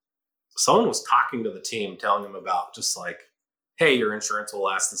someone was talking to the team, telling them about just like, hey, your insurance will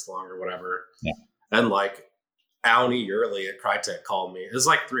last this long or whatever. Yeah. And like Auni Yurley at Crytek called me. It was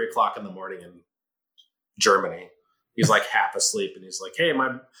like 3:00 in the morning in Germany. He's like half asleep and he's like, hey,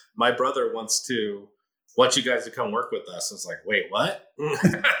 my brother wants you guys to come work with us. I was like, wait, what?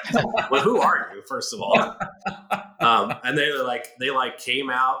 Well, who are you, first of all? And they came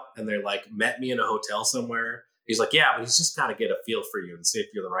out and they like met me in a hotel somewhere. He's like, yeah, but he's just got to get a feel for you and see if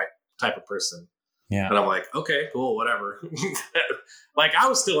you're the right type of person. Yeah. And I'm like, okay, cool, whatever. Like I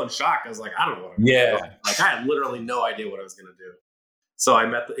was still in shock. I was like, I don't know what I'm yeah. doing. Like I had literally no idea what I was going to do. So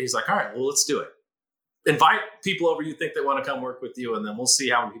he's like, all right, well, let's do it. Invite people over you think they want to come work with you, and then we'll see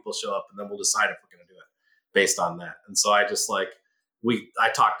how many people show up, and then we'll decide if we're going to do it based on that. And so I just like, I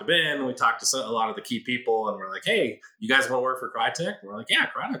talked to Ben, we talked to a lot of the key people, and we're like, hey, you guys want to work for Crytek? And we're like, yeah,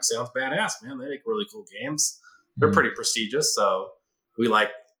 Crytek sounds badass, man. They make really cool games. They're pretty prestigious. So we I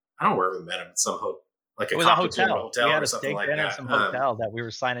don't know where we met him, some like it was a hotel or something like that. Some hotel that we were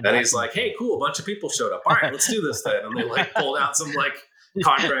signing. And he's like, hey, cool, a bunch of people showed up. All right, let's do this then. And they like pulled out some like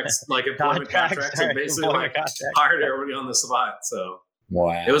contracts, like employment contracts, and basically like hired everybody on the spot. So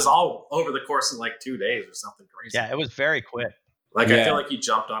wow, it was all over the course of like 2 days or something crazy. Yeah, it was very quick. Like I feel like he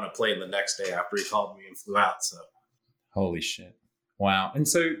jumped on a plane the next day after he called me and flew out. So holy shit. Wow. And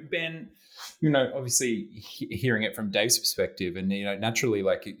so Ben, obviously hearing it from Dave's perspective and, naturally,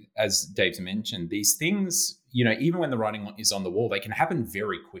 like as Dave's mentioned, these things, even when the writing is on the wall, they can happen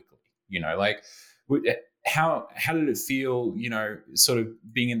very quickly, like how did it feel, sort of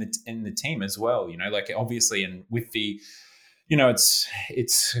being in the team as well, like obviously, and with the,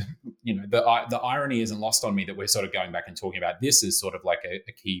 it's the irony isn't lost on me that we're sort of going back and talking about this as sort of like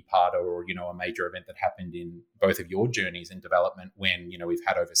a key part or, a major event that happened in both of your journeys in development when, we've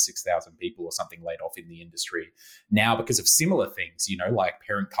had over 6,000 people or something laid off in the industry now because of similar things, like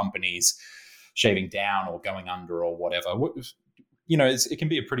parent companies shaving down or going under or whatever. It can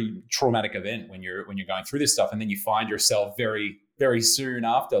be a pretty traumatic event when you're going through this stuff, and then you find yourself very, very soon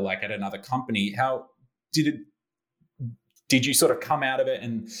after, like at another company. How did you sort of come out of it,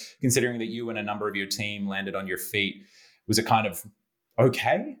 and considering that you and a number of your team landed on your feet, was it kind of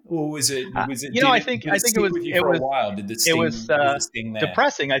okay, or was it? I think it was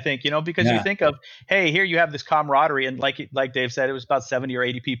depressing. I think because you think of, hey, here you have this camaraderie, and like Dave said, it was about 70 or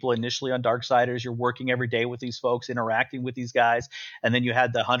 80 people initially on Darksiders. You're working every day with these folks, interacting with these guys, and then you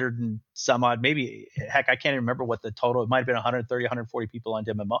had the 100 and some odd, maybe heck, I can't even remember what the total. It might have been 130, 140 people on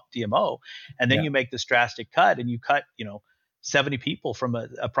DMO, and then you make this drastic cut, and you cut 70 people from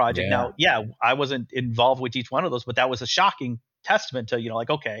a project. Now, I wasn't involved with each one of those, but that was a shocking testament to,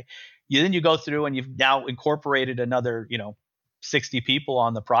 okay, then you go through and you've now incorporated another, 60 people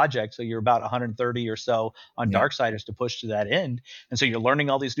on the project. So you're about 130 or so on Darksiders to push to that end. And so you're learning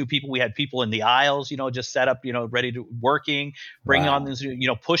all these new people. We had people in the aisles, just set up, ready to working, bringing on this,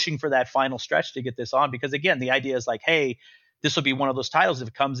 pushing for that final stretch to get this on. Because again, the idea is like, hey, this will be one of those titles. If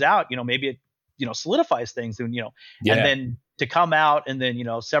it comes out, maybe it, solidifies things and, and then to come out and then,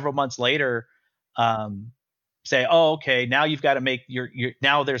 several months later, say, oh, okay, now you've got to make your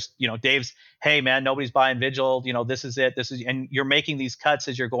now there's, Dave's, hey man, nobody's buying Vigil, this is it. And you're making these cuts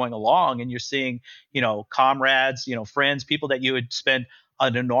as you're going along, and you're seeing, comrades, friends, people that you would spend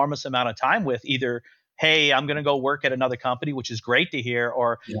an enormous amount of time with, either, hey, I'm going to go work at another company, which is great to hear,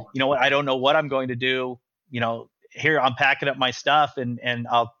 or, what, I don't know what I'm going to do, here I'm packing up my stuff and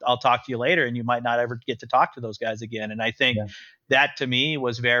I'll talk to you later, and you might not ever get to talk to those guys again. And I think that to me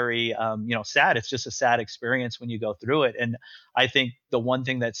was very, sad. It's just a sad experience when you go through it. And I think the one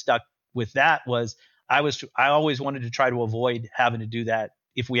thing that stuck with that was I always wanted to try to avoid having to do that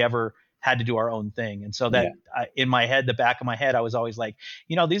if we ever had to do our own thing. And so that in my head, the back of my head, I was always like,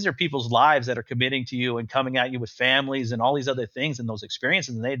 these are people's lives that are committing to you and coming at you with families and all these other things and those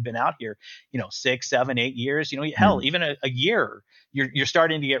experiences. And they'd been out here, 6, 7, 8 years, hell, even a year, you're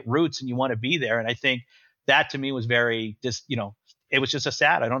starting to get roots and you want to be there. And I think that to me was very just, it was just a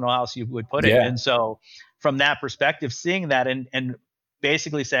sad, I don't know how else you would put it. And so from that perspective, seeing that and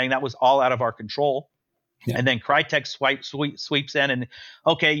basically saying that was all out of our control. And then Crytek sweeps in, and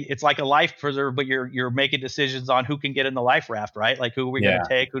okay, it's like a life preserver, but you're making decisions on who can get in the life raft, right? Like who are we going to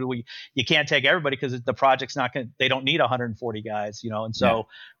take? You can't take everybody because the project's they don't need 140 guys, And so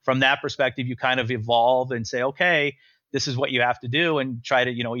from that perspective, you kind of evolve and say, okay, this is what you have to do, and try to,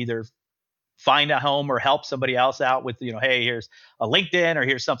 either find a home or help somebody else out with, hey, here's a LinkedIn, or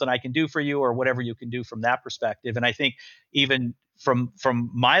here's something I can do for you, or whatever you can do from that perspective. And I think even from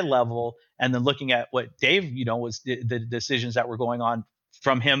my level, and then looking at what Dave, was the decisions that were going on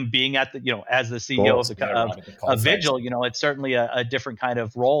from him being at the, as the CEO of Vigil, it's certainly a different kind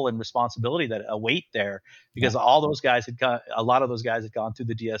of role and responsibility, that a weight there, because all those guys a lot of those guys had gone through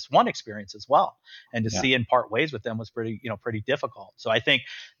the DS1 experience as well. And to see and part ways with them was pretty difficult. So I think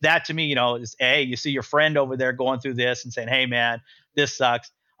that, to me, is you see your friend over there going through this and saying, hey man, this sucks.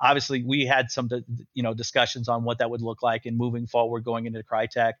 Obviously, we had some, discussions on what that would look like in moving forward, going into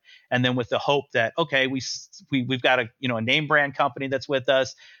Crytek, and then with the hope that, okay, we've got a name brand company that's with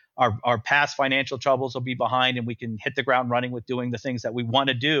us. Our past financial troubles will be behind, and we can hit the ground running with doing the things that we want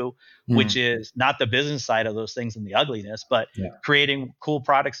to do, which is not the business side of those things and the ugliness, but creating cool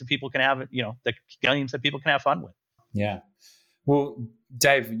products that people can have, the games that people can have fun with. Yeah. Well,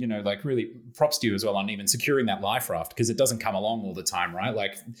 Dave, really props to you as well on even securing that life raft, because it doesn't come along all the time, right?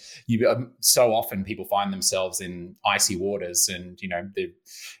 Like, so often people find themselves in icy waters, and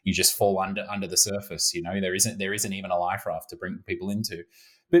you just fall under the surface. There isn't even a life raft to bring people into.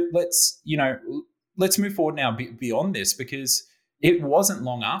 But let's move forward now beyond this, because it wasn't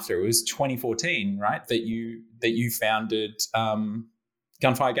long after, it was 2014, right, that you founded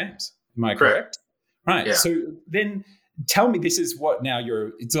Gunfire Games. Am I correct? Right. Yeah. So then, tell me, this is what now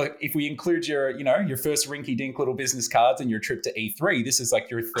it's like, if we include your first rinky-dink little business cards and your trip to E3, this is like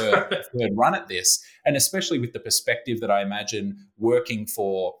your third run at this. And especially with the perspective that I imagine working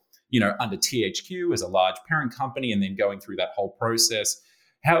for, under THQ as a large parent company, and then going through that whole process,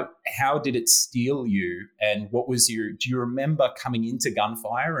 how did it steal you? And what was do you remember coming into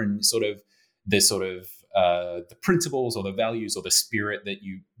Gunfire and the principles or the values or the spirit that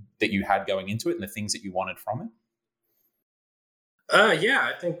you had going into it, and the things that you wanted from it?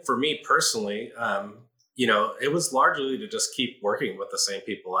 I think for me personally, it was largely to just keep working with the same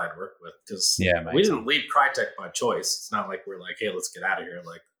people I'd worked with, because we didn't leave Crytek by choice. It's not like we're like, hey, let's get out of here.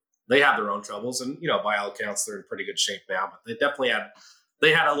 Like, they have their own troubles, and by all accounts, they're in pretty good shape now. But they definitely had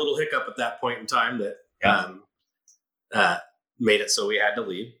a little hiccup at that point in time that made it so we had to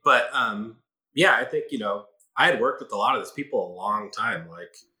leave. But I think I had worked with a lot of these people a long time.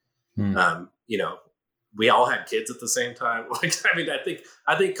 Like, we all had kids at the same time. Like, I mean, I think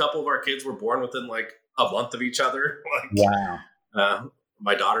a couple of our kids were born within like a month of each other. Like, wow.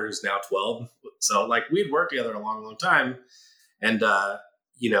 My daughter, who's now 12. So like, we'd worked together a long, long time. And, I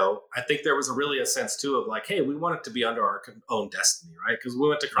think there was really a sense too of like, hey, we want it to be under our own destiny, right? Because we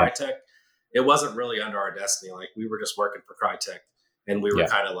went to Crytek. It wasn't really under our destiny. Like, we were just working for Crytek, and we were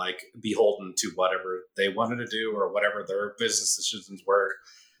kind of like beholden to whatever they wanted to do or whatever their business decisions were.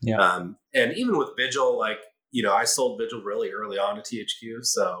 Yeah. And even with Vigil, like, I sold Vigil really early on to THQ.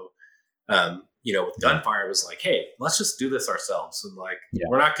 So, with Gunfire, it was like, hey, let's just do this ourselves. And like,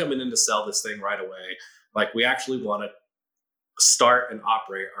 we're not coming in to sell this thing right away. Like, we actually want to start and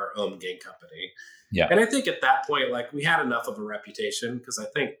operate our own game company. Yeah. And I think at that point, like, we had enough of a reputation, because I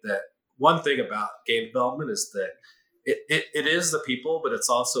think that one thing about game development is that it is the people, but it's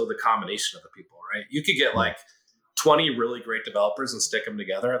also the combination of the people, right? You could get like 20 really great developers and stick them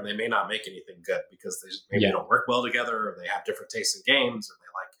together, and they may not make anything good, because they don't work well together, or they have different tastes in games, or they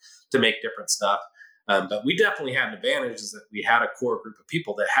like to make different stuff. But we definitely had an advantage, is that we had a core group of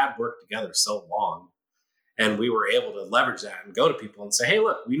people that had worked together so long, and we were able to leverage that and go to people and say, hey,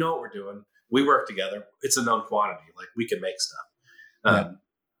 look, we know what we're doing. We work together. It's a known quantity. Like, we can make stuff.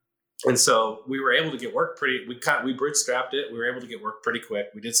 And so we were able to get work we bootstrapped it. We were able to get work pretty quick.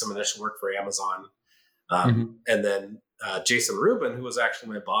 We did some initial work for Amazon. And then Jason Rubin, who was actually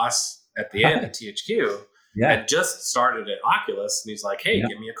my boss at the end at THQ, had just started at Oculus, and he's like, hey,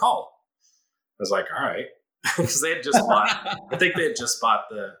 give me a call. I was like, all right. Because they had just bought, I think they had just bought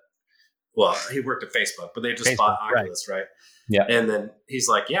he worked at Facebook, but they just bought Oculus, right? Yeah. And then he's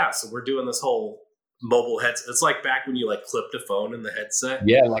like, so we're doing this whole mobile headset. It's like back when you like clipped a phone in the headset.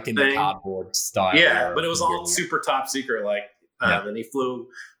 Yeah, like in the cardboard style. Yeah, but it was all super top secret. Like, and he flew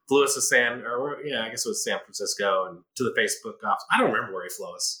us to I guess it was San Francisco, and to the Facebook office. I don't remember where he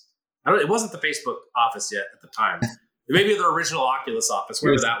flew us. It wasn't the Facebook office yet at the time. Maybe the original Oculus office,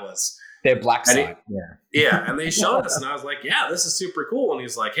 wherever that was. Their black site. And they showed us, and I was like, this is super cool. And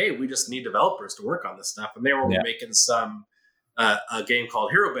he's like, hey, we just need developers to work on this stuff. And they were making some a game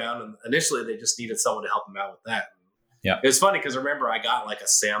called Hero Bound, and initially they just needed someone to help them out with that. Yeah, it was funny because remember I got like a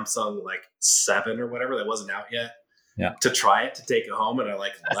Samsung like 7 or whatever that wasn't out yet. to try it, to take it home, and I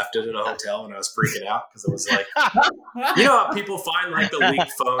like left it in a hotel, and I was freaking out because it was like, you know how people find like the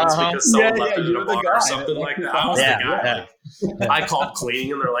leaked phones because someone left it in a bar or something like that. I was the guy. Like, I called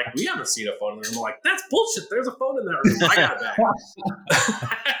cleaning, and they're like, we haven't seen a phone in there. I'm like, that's bullshit. There's a phone in there. I got it back.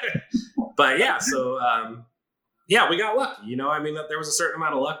 But yeah, so yeah, we got lucky. You know, I mean, there was a certain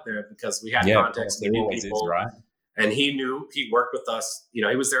amount of luck there because we had context, we knew people, right? And he worked with us. You know,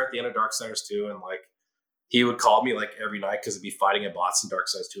 he was there at the end of Darksiders 2, and like he would call me like every night because he'd be fighting a boss in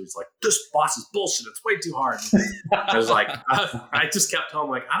Darksiders 2. He's like, this boss is bullshit. It's way too hard. I was like, I just kept telling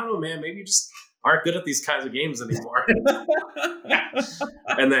him, like, I don't know, man, maybe you just aren't good at these kinds of games anymore.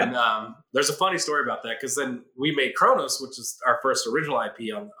 And then there's a funny story about that because then we made Chronos, which is our first original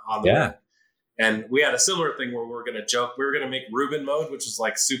IP on the web. And we had a similar thing where we were going to joke. We were going to make Ruben mode, which was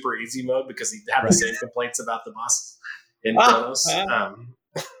like super easy mode because he had the same complaints about the bosses in Chronos.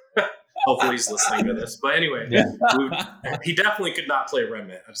 Hopefully he's listening to this. But anyway, he definitely could not play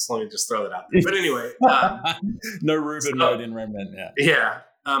Remnant. Let me just throw that out there. But anyway. No Ruben mode in Remnant.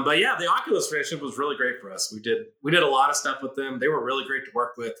 But yeah, the Oculus friendship was really great for us. We did a lot of stuff with them. They were really great to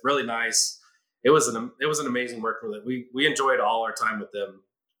work with, really nice. It was an amazing work with it. We enjoyed all our time with them.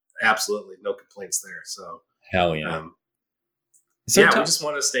 Absolutely, no complaints there. So hell yeah. We just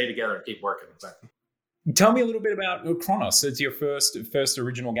wanted to stay together and keep working. But tell me a little bit about Chronos. It's your first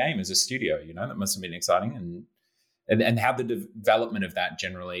original game as a studio. You know, that must have been exciting, and how the development of that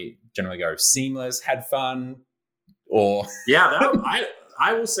generally go. Seamless, had fun, or I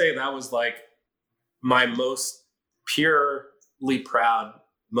will say that was like my most purely proud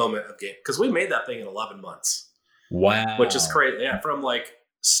moment of game because we made that thing in 11 months. Wow, which is crazy. Yeah, from like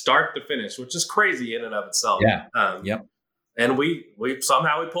start to finish, which is crazy in and of itself. And we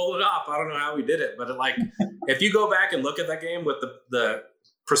somehow we pulled it off. I don't know how we did it, but if you go back and look at that game with the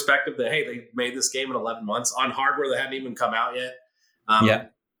perspective that, hey, they made this game in 11 months on hardware that hadn't even come out yet. I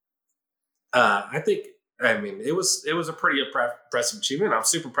mean, it was a pretty impressive achievement. I'm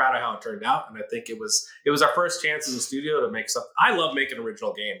super proud of how it turned out. And I think it was our first chance as a studio to make something. I love making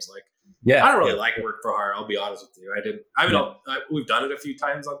original games. Like, I don't really like work for hire. I'll be honest with you. We've done it a few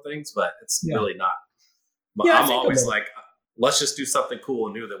times on things, but it's really not. I'm always like, let's just do something cool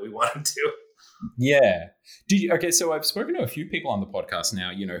and new that we want to do. Yeah. So I've spoken to a few people on the podcast now,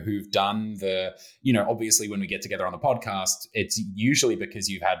 you know, who've done obviously when we get together on the podcast, it's usually because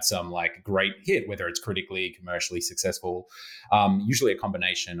you've had some like great hit, whether it's critically, commercially successful, usually a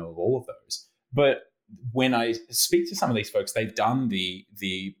combination of all of those. But when I speak to some of these folks, they've done the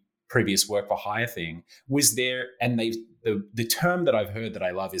previous work for hire thing was there. And the term that I've heard that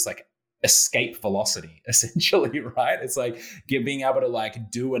I love is like escape velocity, essentially, right? It's like being able to like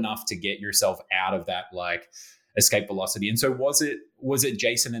do enough to get yourself out of that like escape velocity. And so was it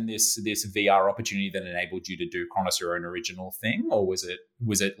Jason and this VR opportunity that enabled you to do Chronos your own original thing, or was it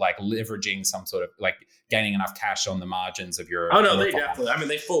like leveraging some sort of like gaining enough cash on the margins of your? Oh no, they definitely. I mean,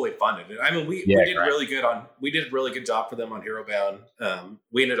 they fully funded it. I mean, we did really good we did a really good job for them on Hero Bound.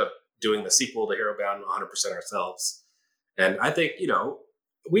 We ended up doing the sequel to Hero Bound 100% ourselves, and I think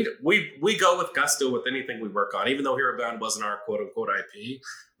we go with gusto with anything we work on, even though Hero Bound wasn't our quote unquote IP.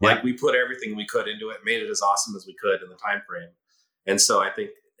 Like we put everything we could into it, made it as awesome as we could in the time frame. And so I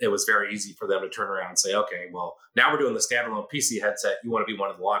think it was very easy for them to turn around and say, okay, well, now we're doing the standalone PC headset. You want to be one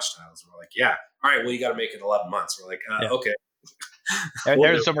of the launch titles? We're like, yeah. All right, well, you got to make it 11 months. We're like, okay.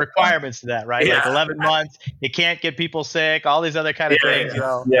 There's some requirements to that, right? Like 11 months, you can't get people sick, all these other kind of things.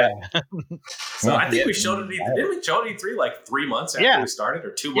 So I think we showed it. Didn't we show it E3 like 3 months after we started,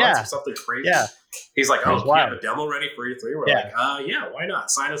 or 2 months or something crazy? Yeah. He's like, oh, you have a demo ready for E3? We're like, why not?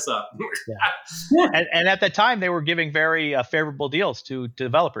 Sign us up. And at the time, they were giving very favorable deals to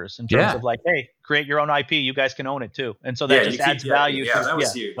developers in terms of like, hey, create your own IP. You guys can own it too. And so that just adds value. Yeah, that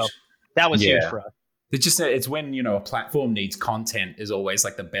was huge. So that was huge for us. It's when, a platform needs content is always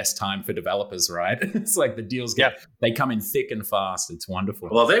like the best time for developers, right? It's like the deals they come in thick and fast. It's wonderful.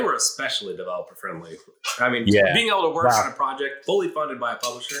 Well, they were especially developer friendly. I mean, being able to work on a project fully funded by a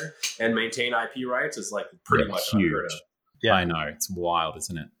publisher and maintain IP rights is like pretty much unheard of. Yeah, I know. It's wild,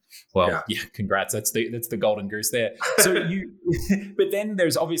 isn't it? Well, congrats. That's the golden goose there. So but then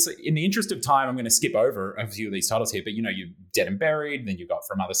there's obviously, in the interest of time, I'm going to skip over a few of these titles here, but you Dead and Buried, then you got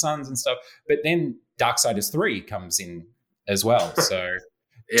From Other Suns and stuff. But then Darksiders 3 comes in as well. So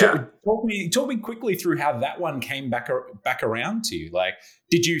talk me quickly through how that one came back around to you. Like,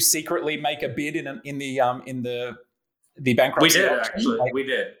 did you secretly make a bid in the bankruptcy? We did, actually. We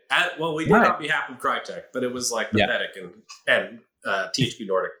did. We did on behalf of Crytek, but it was like pathetic and THQ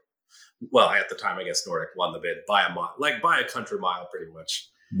Nordic. Well, at the time, I guess Nordic won the bid by a country mile, pretty much.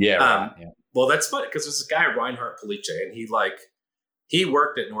 Yeah, right. Well, that's funny because there's this guy Reinhard Police, and he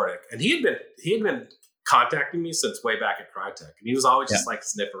worked at Nordic, and he had been contacting me since way back at Crytek, and he was always just like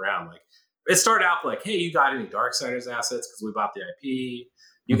sniff around. Like it started out like, hey, you got any Darksiders assets because we bought the IP?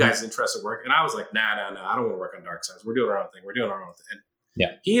 You guys interested in work? And I was like, nah, I don't want to work on Darksiders. We're doing our own thing.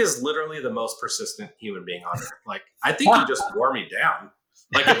 And he is literally the most persistent human being on earth. Like I think he just wore me down.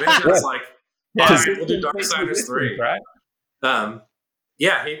 Like eventually it's like, all right, we'll do Darksiders 3. Right?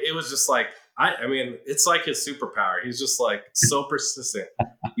 It was just like, I mean, it's like his superpower. He's just like so persistent.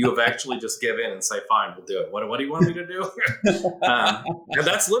 You eventually just give in and say, fine, we'll do it. What do you want me to do? And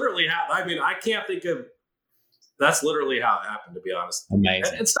that's literally how, I mean, I can't think of, that's literally how it happened, to be honest.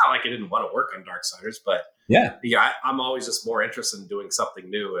 Amazing. It's not like I didn't want to work on Darksiders, but I'm always just more interested in doing something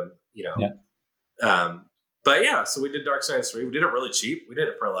new. And, so we did Darksiders 3. We did it really cheap. We did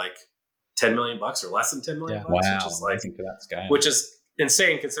it for like $10 million or less than $10 million. Wow. Which is like, for that scale. which is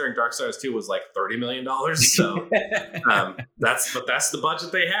insane considering Darksiders 2 was like $30 million. So that's the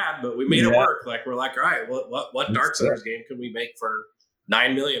budget they had, but we made it work. Like we're like, all right, what Darksiders game can we make for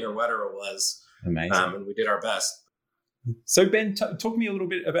 $9 million or whatever it was? Amazing. And we did our best. So Ben, talk to me a little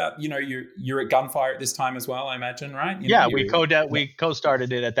bit about, you're at Gunfire at this time as well, I imagine, right? We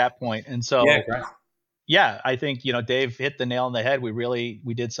co-started it at that point. And so great. I think, Dave hit the nail on the head.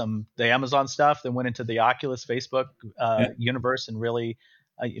 We did the Amazon stuff, then went into the Oculus Facebook universe and really,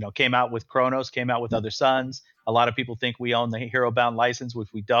 came out with Chronos, came out with Other Suns. A lot of people think we own the Hero Bound license, which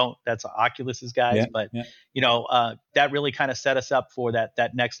we don't. That's Oculus's guys. That really kind of set us up for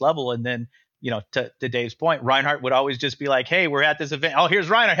that next level. And then, to Dave's point, Reinhardt would always just be like, hey, we're at this event. Oh, here's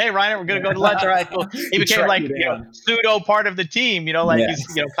Reinhardt. Hey, Reinhardt, we're going to go to lunch. All right, cool. He became like, pseudo part of the team, he's,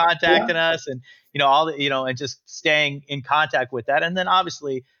 contacting us and, and just staying in contact with that. And then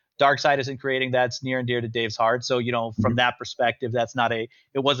obviously Darksiders and creating that's near and dear to Dave's heart. So, from that perspective, it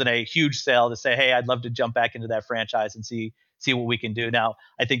wasn't a huge sale to say, hey, I'd love to jump back into that franchise and see what we can do. Now,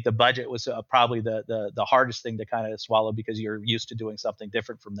 I think the budget was probably the hardest thing to kind of swallow because you're used to doing something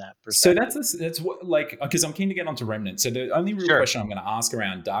different from that perspective. So that's what, like, because I'm keen to get onto Remnant. So the only real question I'm going to ask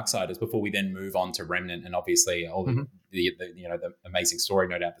around Darksiders before we then move on to Remnant and obviously all the amazing story,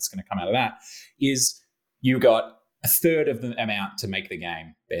 no doubt, that's going to come out of that is you got a third of the amount to make the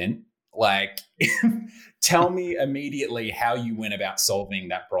game, Ben. Like, tell me immediately how you went about solving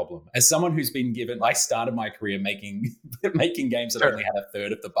that problem. As someone who's been given, I started my career making games that only had a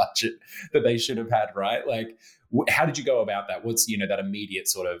third of the budget that they should have had, right? Like, how did you go about that? What's, that immediate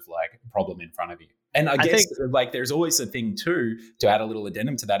sort of like problem in front of you? And I guess like there's always a thing too, to add a little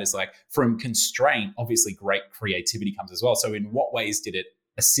addendum to that is like from constraint, obviously great creativity comes as well. So in what ways did it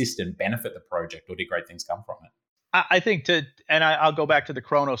assist and benefit the project, or did great things come from it? I think I'll go back to the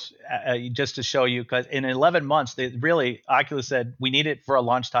Chronos just to show you, because in 11 months, Oculus said we need it for a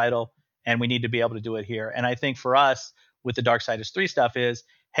launch title and we need to be able to do it here. And I think for us with the Darksiders 3 stuff is,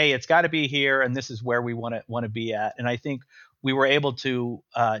 hey, it's got to be here and this is where we want to be at. And I think we were able to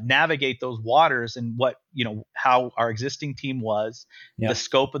navigate those waters and how our existing team was, the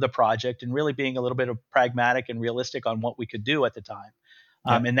scope of the project, and really being a little bit of pragmatic and realistic on what we could do at the time.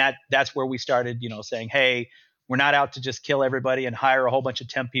 And that's where we started, saying, hey, we're not out to just kill everybody and hire a whole bunch of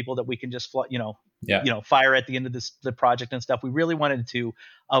temp people that we can just, fire at the end of the project and stuff. We really wanted to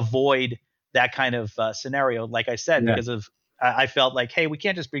avoid that kind of scenario, like I said, because of I felt like, hey, we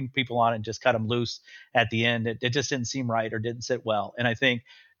can't just bring people on and just cut them loose at the end. It just didn't seem right or didn't sit well. And I think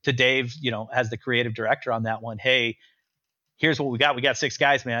to Dave, as the creative director on that one, hey, here's what we got. We got 6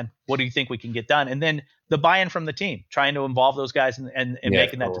 guys, man. What do you think we can get done? And then the buy-in from the team, trying to involve those guys and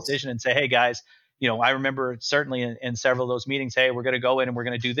making that decision and say, hey, guys, I remember certainly in several of those meetings, hey, we're going to go in and we're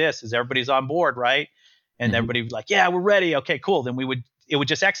going to do this. Is everybody's on board, right? And everybody was like, yeah, we're ready. Okay, cool. Then it would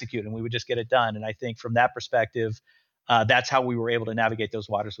just execute and we would just get it done. And I think from that perspective, that's how we were able to navigate those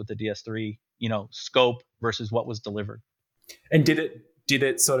waters with the DS3, scope versus what was delivered. And did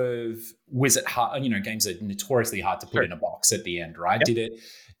it sort of, was it hard? Games are notoriously hard to put in a box at the end, right? Yep.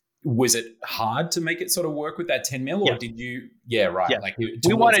 Was it hard to make it sort of work with that 10 mil, or did you? Yeah, right. Yeah. Like we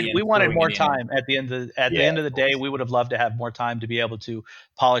wanted more time at the end of the day. We would have loved to have more time to be able to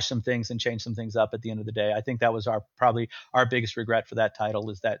polish some things and change some things up at the end of the day. I think that was probably our biggest regret for that title,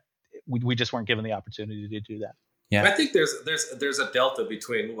 is that we just weren't given the opportunity to do that. Yeah. I think there's a delta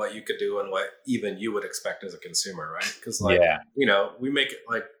between what you could do and what even you would expect as a consumer, right? Because we make it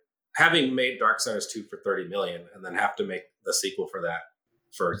like having made Darksiders 2 for $30 million and then have to make the sequel for that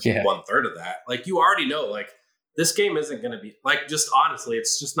for 1/3 of that. Like, you already know, like, this game isn't going to be like, just honestly,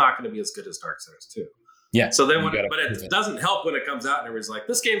 it's just not going to be as good as Darksiders 2. Yeah. So then but it doesn't help when it comes out and everybody's like,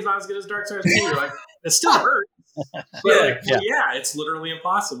 this game's not as good as Darksiders 2. You're like, it still hurts. It's literally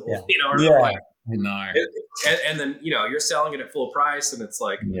impossible. Like, no. And then, you're selling it at full price, and it's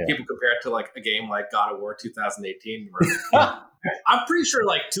like people compare it to like a game like God of War 2018. Where, I'm pretty sure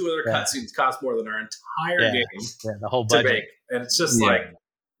like 2 other cutscenes cost more than our entire game the whole budget. To make. And it's just like,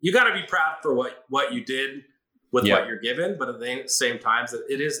 you got to be proud for what you did with what you're given, but at the same time,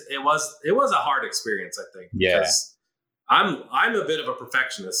 it was a hard experience, I think. Because I'm a bit of a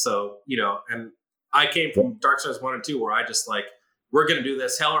perfectionist, so and I came from Darksiders 1 and 2, where I just like, we're gonna do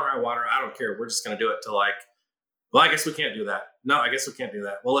this, hell or high water, I don't care. We're just gonna do it to like, well, I guess we can't do that. No, I guess we can't do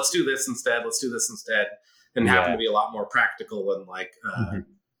that. Well, let's do this instead. And happen to be a lot more practical and like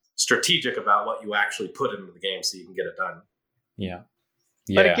strategic about what you actually put into the game so you can get it done. Yeah.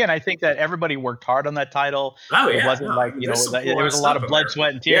 But again, I think that everybody worked hard on that title. It wasn't there was a lot of blood,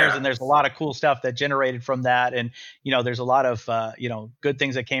 sweat, and tears, and there's a lot of cool stuff that generated from that. And, there's a lot of, good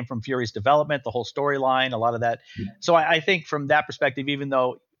things that came from Fury's development, the whole storyline, a lot of that. So I think from that perspective, even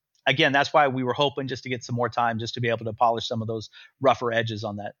though, again, that's why we were hoping just to get some more time just to be able to polish some of those rougher edges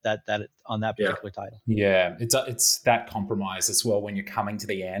on that particular title. Yeah, it's that compromise as well when you're coming to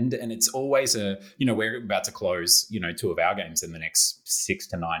the end, and it's always we're about to close 2 of our games in the next 6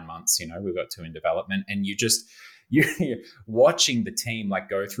 to 9 months. We've got 2 in development, and you're watching the team like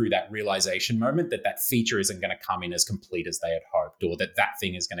go through that realization moment that feature isn't going to come in as complete as they had hoped, or that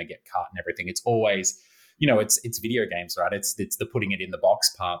thing is going to get cut and everything. It's always it's video games, right? It's the putting it in the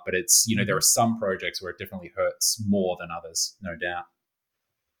box part, but it's, there are some projects where it definitely hurts more than others, no doubt.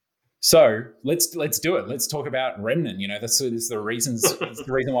 So let's do it. Let's talk about Remnant. That's the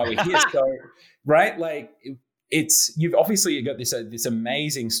reason why we're here. So, right, like you've obviously got this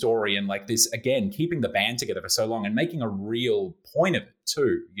amazing story, and like this, again, keeping the band together for so long and making a real point of it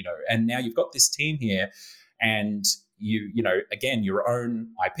too, and now you've got this team here, and again, your own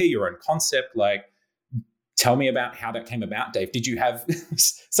IP, your own concept, like. Tell me about how that came about, Dave. Did you have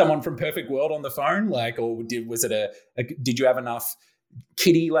someone from Perfect World on the phone, or did you have enough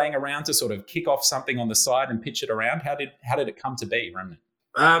kitty laying around to sort of kick off something on the side and pitch it around? How did it come to be, Remnant?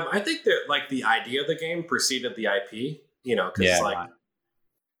 I think that like the idea of the game preceded the IP, because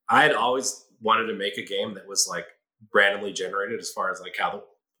I had always wanted to make a game that was like randomly generated, as far as like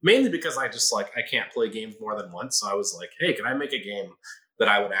mainly because I just like, I can't play games more than once. So I was like, hey, can I make a game that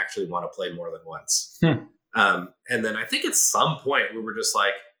I would actually want to play more than once? And then I think at some point we were just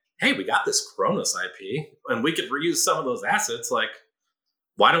like, hey, we got this Kronos IP and we could reuse some of those assets. Like,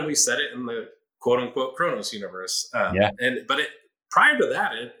 why don't we set it in the quote unquote Kronos universe? But prior to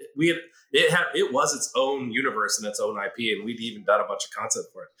that, it was its own universe and its own IP, and we'd even done a bunch of concept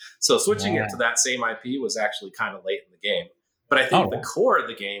for it. So switching it to that same IP was actually kind of late in the game. But I think the core of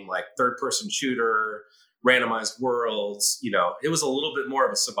the game, like third person shooter, randomized worlds, it was a little bit more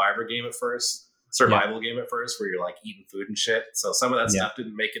of a survival game at first, where you're like eating food and shit. So some of that stuff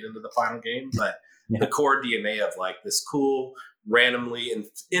didn't make it into the final game, but the core DNA of like this cool, randomly and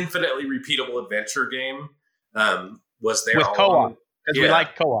infinitely repeatable adventure game was there with all co-op. along. Because we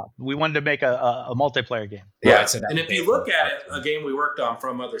like co-op. We wanted to make a multiplayer game. Yeah, and if you look at it, a game we worked on,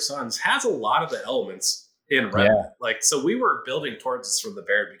 From Other Suns, has a lot of the elements in Remnant. Like, so we were building towards this from the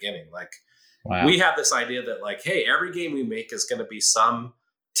very beginning. Like, we had this idea that like, hey, every game we make is going to be some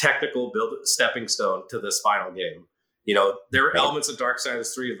technical stepping stone to this final game. There were elements of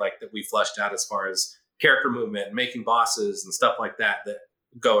Darksiders 3 like that we fleshed out as far as character movement and making bosses and stuff like that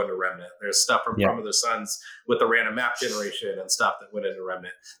go into Remnant. There's stuff from Other Suns with the random map generation and stuff that went into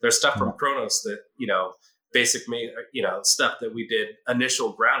Remnant. There's stuff from Kronos that, stuff that we did,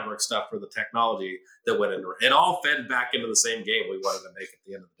 initial groundwork stuff for the technology that went into it. It all fed back into the same game we wanted to make at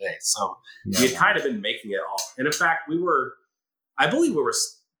the end of the day. So we had kind of been making it all. And in fact, I believe we were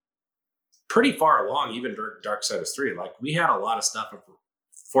pretty far along, even during Darksiders 3. Like, we had a lot of stuff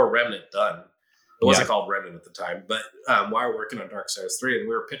for Remnant done. It wasn't called Remnant at the time, but while we were working on Darksiders 3, and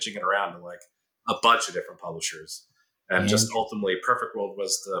we were pitching it around to like a bunch of different publishers. And just ultimately, Perfect World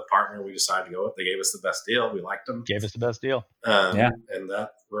was the partner we decided to go with. They gave us the best deal. We liked them. Gave us the best deal. And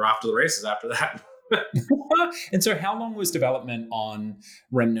we're off to the races after that. And so how long was development on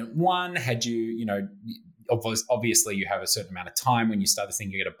Remnant 1? Had you, obviously you have a certain amount of time when you start this thing,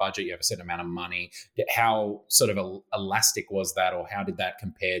 you get a budget, you have a certain amount of money. How sort of elastic was that, or how did that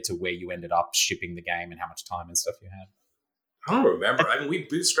compare to where you ended up shipping the game and how much time and stuff you had? I don't remember. I mean, we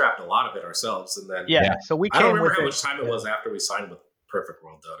bootstrapped a lot of it ourselves, and then so we. I don't remember how much time it was after we signed with Perfect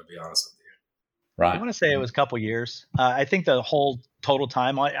World, though. To be honest with you, right? I want to say it was a couple years. I think the whole total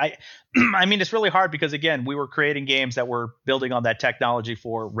time. I mean, it's really hard because again, we were creating games that were building on that technology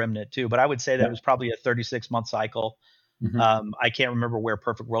for Remnant too. But I would say that it was probably a 36-month cycle. I can't remember where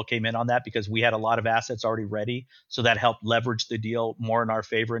Perfect World came in on that because we had a lot of assets already ready. So that helped leverage the deal more in our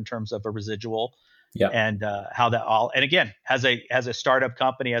favor in terms of a residual. And how that all, and again, as a startup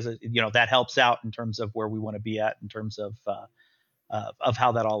company, that helps out in terms of where we want to be at in terms of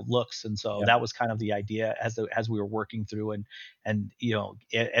how that all looks. And so that was kind of the idea as we were working through and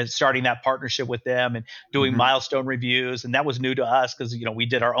starting that partnership with them and doing milestone reviews. And that was new to us because, we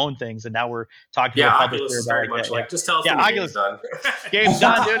did our own things and now we're talking to a publisher about just tell us when the game's done. Game's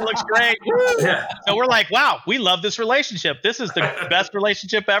done, dude. It looks great. So we're like, wow, we love this relationship. This is the best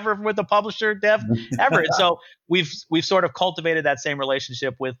relationship ever with the publisher dev ever. And so we've sort of cultivated that same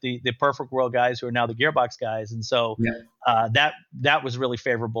relationship with the Perfect World guys who are now the Gearbox guys. And so that was really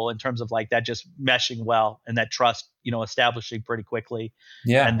favorable in terms of like that just meshing well and that trust, establishing pretty quickly.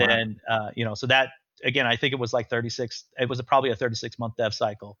 And then, so that, again, I think it was like probably a 36-month dev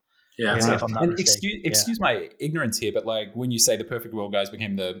cycle. If I'm not mistaken. Excuse my ignorance here, but like when you say the Perfect World guys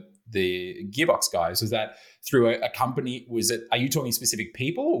became the Gearbox guys, was that through a company? Are you talking specific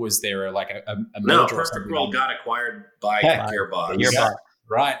people, or was there a no? Perfect World got acquired by Gearbox.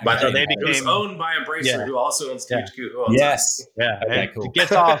 Right. But so they became, it was owned by Embracer, who also owns THQ. Who owns yes. Okay, cool. It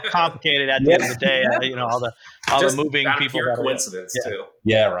gets all complicated at the end of the day. All the moving people. Pure coincidence too.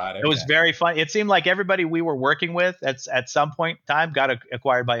 Yeah, right. Okay. It was very fun. It seemed like everybody we were working with at some point in time got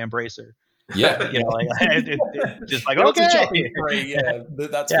acquired by Embracer. Yeah, just like okay.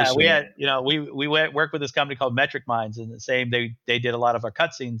 That's for sure. We had we worked with this company called Metric Minds, and the same they did a lot of our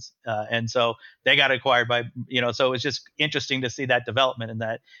cutscenes, and so they got acquired by so it was just interesting to see that development and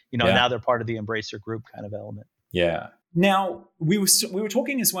that now they're part of the Embracer group kind of element. Yeah. Now we were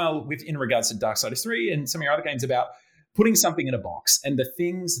talking as well in regards to Darksiders 3 and some of your other games about putting something in a box and the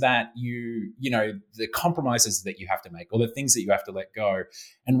things that the compromises that you have to make or the things that you have to let go.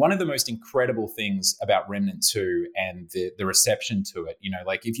 And one of the most incredible things about Remnant 2 and the reception to it,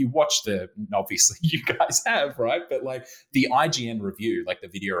 like if you watch obviously you guys have, right? But like the IGN review, like the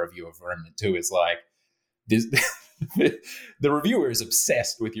video review of Remnant 2 is like, the reviewer is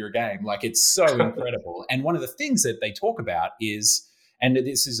obsessed with your game. Like it's so incredible. And one of the things that they talk about is, and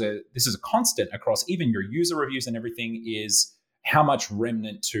this is a constant across even your user reviews and everything, is how much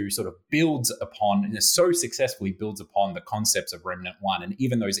Remnant 2 sort of builds upon and so successfully builds upon the concepts of Remnant 1. And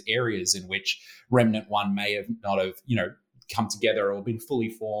even those areas in which Remnant 1 may have not have, come together or been fully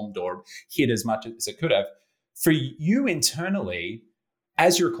formed or hit as much as it could have. For you internally,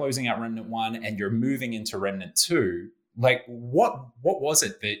 as you're closing out Remnant 1 and you're moving into Remnant 2, like what was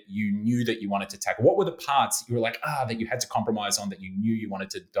it that you knew that you wanted to tackle? What were the parts you were like, that you had to compromise on that you knew you wanted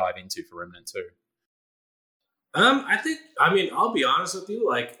to dive into for Remnant 2? I'll be honest with you.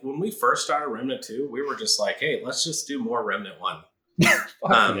 Like when we first started Remnant 2, we were just like, hey, let's just do more Remnant 1. And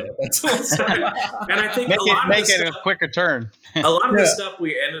I think make it a quicker turn. A lot of the stuff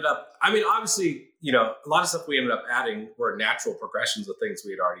we ended up, obviously, a lot of stuff we ended up adding were natural progressions of things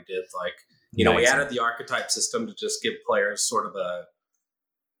we had already did. Like, we added the archetype system to just give players sort of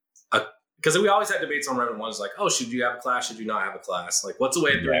because we always had debates on Remnant 1. It's like, oh, should you have a class? Should you not have a class? Like, what's a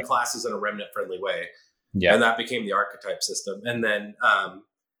way of doing classes in a Remnant-friendly way? Yeah. And that became the archetype system. And then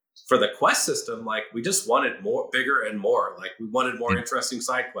for the quest system, like, we just wanted bigger and more. Like, we wanted more interesting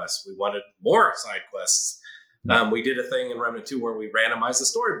side quests. We wanted more side quests. We did a thing in Remnant 2 where we randomized the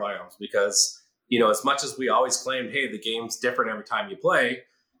story biomes because, as much as we always claimed, hey, the game's different every time you play,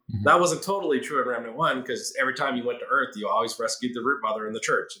 that wasn't totally true in Remnant 1 because every time you went to Earth, you always rescued the root mother in the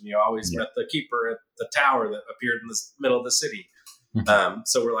church and you always met the keeper at the tower that appeared in the middle of the city.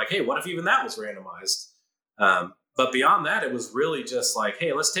 So we're like, hey, what if even that was randomized? But beyond that, it was really just like,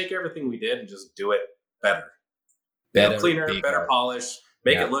 hey, let's take everything we did and just do it better. Cleaner, better polish,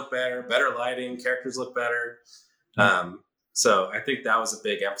 make it look better lighting, characters look better. So I think that was a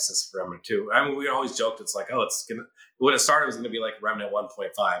big emphasis for Remnant 2. We always joked, it's like, oh, when it started, it was going to be like Remnant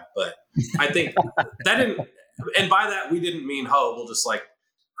 1.5. But I think that didn't, and by that, we didn't mean, we'll just like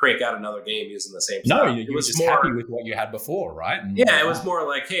crank out another game using the same stuff. No, you were just happy with what you had before, right? And it was more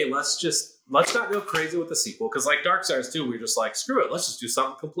like, hey, let's not go crazy with the sequel. Because like Darksiders 2, we were just like, screw it, let's just do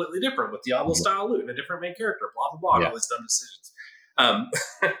something completely different with Diablo-style loot and a different main character, blah, blah, blah, all these dumb decisions.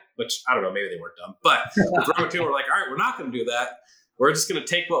 Which, I don't know, maybe they weren't dumb. But with Remnant 2, we're like, all right, we're not going to do that. We're just going to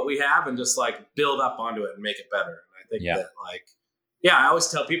take what we have and just like build up onto it and make it better. And I think that like, I always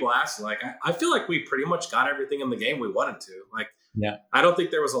tell people, I feel like we pretty much got everything in the game we wanted to. Like, I don't think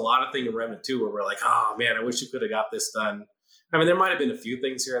there was a lot of thing in Remnant 2 where we're like, oh man, I wish you could have got this done. I mean, there might have been a few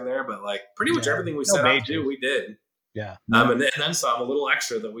things here and there, but like pretty much everything we set out to do, we did. Yeah. And then some, a little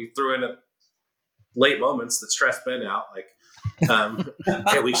extra that we threw in at late moments that stressed Ben out. Like,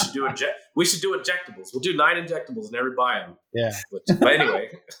 Yeah, we should do injectables. We'll do 9 injectables and never buy them. Yeah. But anyway.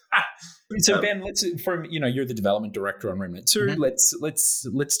 So Ben, let's you're the development director on Remnant 2.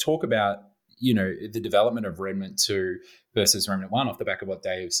 Mm-hmm. Let's talk about the development of Remnant 2 versus Remnant 1 off the back of what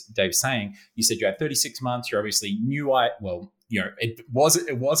Dave's saying. You said you had 36 months. You're obviously it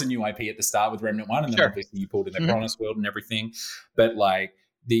was a new IP at the start with Remnant 1, and then obviously you pulled in the Chronos world and everything. But like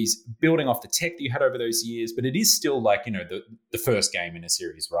these building off the tech that you had over those years, but it is still like the first game in a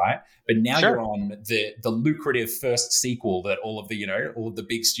series, right? But now you're on the lucrative first sequel that all of the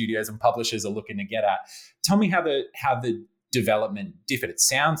big studios and publishers are looking to get at. Tell me how the development differed. It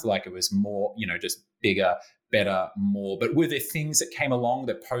sounds like it was more just bigger, better, more, but were there things that came along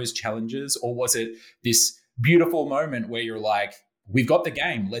that posed challenges, or was it this beautiful moment where you're like, we've got the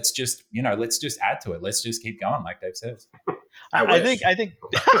game, let's just add to it, let's just keep going, like Dave says? I think I think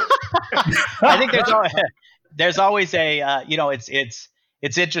there's always a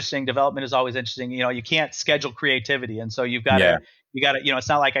it's interesting. Development is always interesting. You can't schedule creativity, and so you've got to it's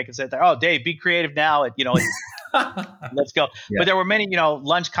not like I can sit there, oh Dave, be creative now, let's go. But there were many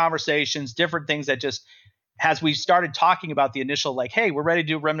lunch conversations, different things that just, as we started talking about the initial, like, hey, we're ready to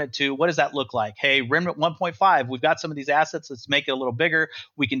do Remnant 2. What does that look like? Hey, Remnant 1.5, we've got some of these assets. Let's make it a little bigger.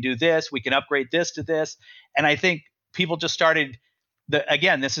 We can do this. We can upgrade this to this. And I think people just started,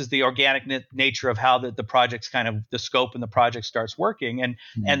 this is the organic nature of how the project's kind of, the scope and the project starts working.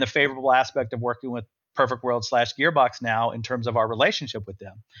 And the favorable aspect of working with Perfect World / Gearbox now in terms of our relationship with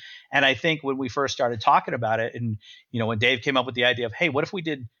them. And I think when we first started talking about it, and, when Dave came up with the idea of, hey, what if we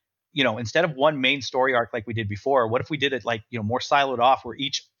did, instead of one main story arc like we did before, what if we did it like, more siloed off, where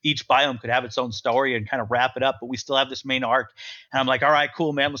each biome could have its own story and kind of wrap it up, but we still have this main arc. And I'm like, all right,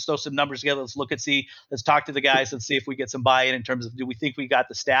 cool, man, let's throw some numbers together. Let's talk to the guys. Let's see if we get some buy-in in terms of, do we think we got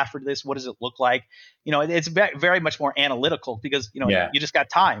the staff for this? What does it look like? It's very much more analytical, because, you just got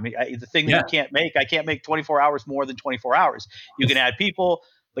time. The thing that I can't make 24 hours more than 24 hours. You can add people,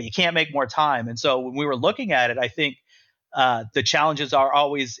 but you can't make more time. And so when we were looking at it, I think, the challenges are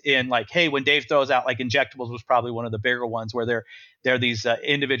always in, like, hey, when Dave throws out, like, injectables was probably one of the bigger ones, where they're these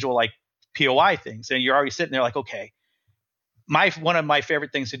individual, like, POI things, and you're already sitting there like, okay, one of my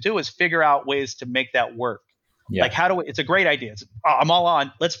favorite things to do is figure out ways to make that work. Like, it's a great idea. I'm all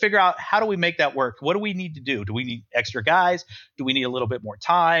on. Let's figure out, how do we make that work? What do we need to do? Do we need extra guys? Do we need a little bit more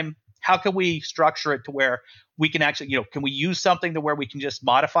time? How can we structure it to where we can actually, can we use something to where we can just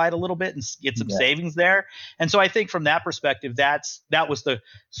modify it a little bit and get some savings there? And so I think from that perspective, that was the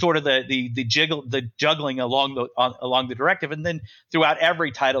sort of the juggling along the directive. And then throughout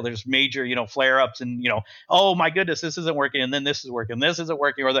every title, there's major, flare ups and, oh my goodness, this isn't working. And then this is working, this isn't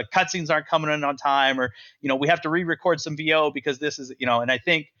working, or the cutscenes aren't coming in on time, or, we have to re-record some VO because this is, and I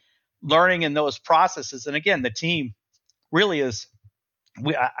think learning in those processes, and again, the team really is,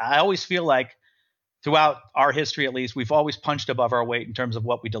 I always feel like, throughout our history, at least, we've always punched above our weight in terms of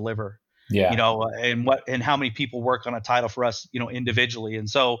what we deliver. And how many people work on a title for us, individually. And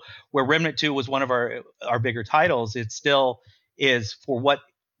so where Remnant 2 was one of our bigger titles, it still is, for what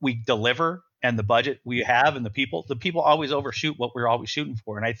we deliver and the budget we have and the people always overshoot what we're always shooting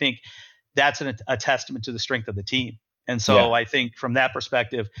for. And I think that's a testament to the strength of the team. And so I think from that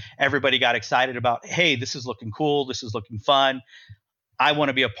perspective, everybody got excited about, hey, this is looking cool. This is looking fun. I want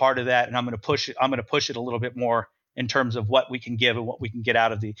to be a part of that, and I'm going to push it a little bit more in terms of what we can give and what we can get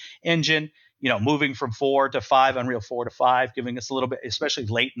out of the engine. Moving from 4 to 5, Unreal 4 to 5, giving us a little bit, especially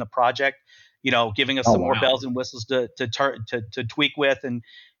late in the project, giving us some more bells and whistles to tweak with and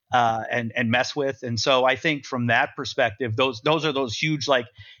mess with. And so I think from that perspective, those are those huge, like,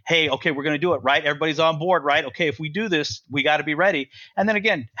 hey, okay, we're going to do it, right? Everybody's on board, right? Okay, if we do this, we got to be ready. And then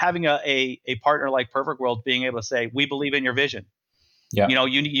again, having a partner like Perfect World being able to say, we believe in your vision.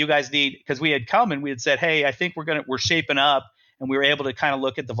 You guys need, because we had come and we had said, hey, I think we're shaping up, and we were able to kind of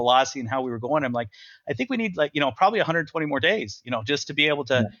look at the velocity and how we were going. I'm like, I think we need, like, probably 120 more days, just to be able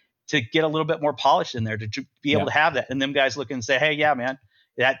to get a little bit more polished in there, to be able to have that. And them guys look and say, hey, yeah, man,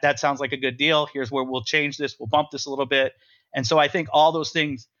 that sounds like a good deal. Here's where we'll change this. We'll bump this a little bit. And so I think all those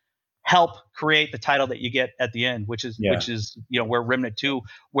things help create the title that you get at the end, which is where Remnant 2,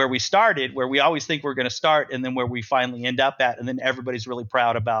 where we started, where we always think we're going to start, and then where we finally end up at, and then everybody's really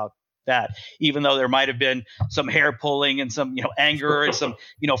proud about that, even though there might have been some hair pulling and some anger and some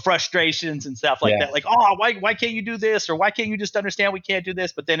frustrations and stuff like that, like, oh, why can't you do this, or why can't you just understand we can't do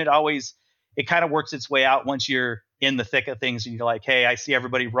this? But then it kind of works its way out once you're in the thick of things, and you're like, hey, I see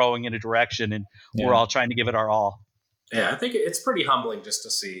everybody rowing in a direction, and we're all trying to give it our all. I think it's pretty humbling just to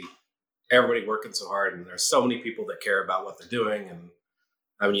see everybody working so hard, and there's so many people that care about what they're doing, and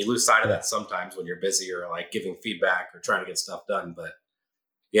I mean, you lose sight of that sometimes when you're busy or like giving feedback or trying to get stuff done. But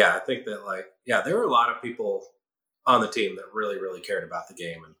yeah, I think that there were a lot of people on the team that really, really cared about the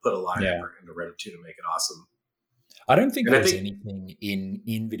game and put a lot of effort into Remnant 2 to make it awesome. I don't think there's anything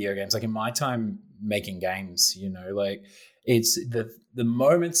in video games, like in my time making games, like it's the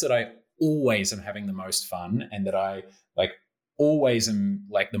moments that I always am having the most fun and that I like always am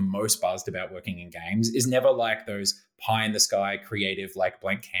like the most buzzed about working in games is never like those pie in the sky creative like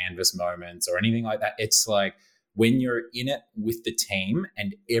blank canvas moments or anything like that. It's like when you're in it with the team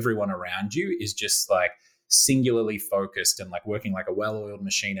and everyone around you is just like singularly focused and like working like a well-oiled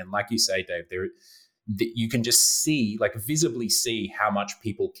machine. And like you say, Dave, you can just see, like visibly see how much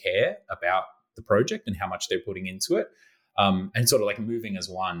people care about the project and how much they're putting into it. And sort of like moving as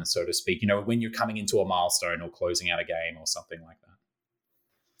one, so to speak, when you're coming into a milestone or closing out a game or something like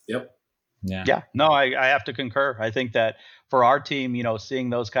that. Yep. Yeah. No, I have to concur. I think that for our team, seeing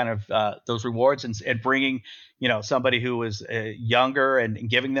those kind of those rewards and bringing, somebody who was younger and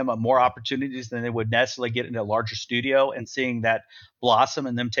giving them more opportunities than they would necessarily get in a larger studio and seeing that blossom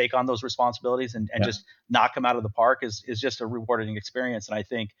and them take on those responsibilities and just knock them out of the park is just a rewarding experience. And I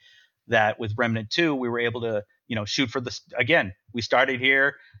think that with Remnant 2, we were able to, shoot for this again. We started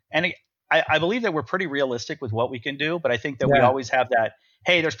here, and I believe that we're pretty realistic with what we can do, but I think that we always have that,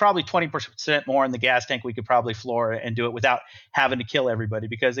 hey, there's probably 20% more in the gas tank we could probably floor and do it without having to kill everybody.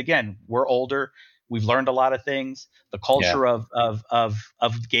 Because again, we're older. We've learned a lot of things. The culture of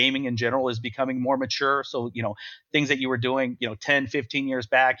gaming in general is becoming more mature. So, things that you were doing, 10, 15 years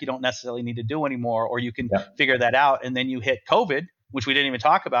back, you don't necessarily need to do anymore, or you can figure that out. And then you hit COVID, which we didn't even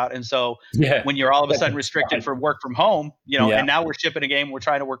talk about. And so when you're all of a sudden restricted from work from home, and now we're shipping a game, we're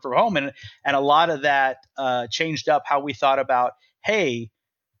trying to work from home. And a lot of that changed up how we thought about, hey,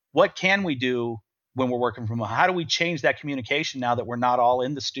 what can we do when we're working from home? How do we change that communication now that we're not all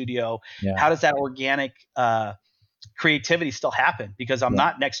in the studio? How does that organic creativity still happen? Because I'm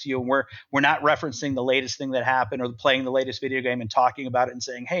not next to you and we're not referencing the latest thing that happened or playing the latest video game and talking about it and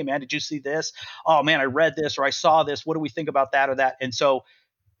saying, hey man, did you see this? Oh man, I read this or I saw this. What do we think about that or that? And so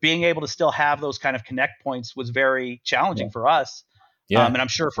being able to still have those kind of connect points was very challenging for us. And I'm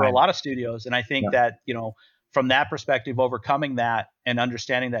sure for a lot of studios. And I think that, from that perspective, overcoming that and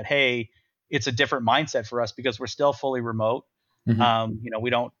understanding that, hey, it's a different mindset for us because we're still fully remote. We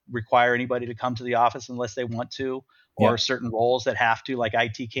don't require anybody to come to the office unless they want to, or certain roles that have to, like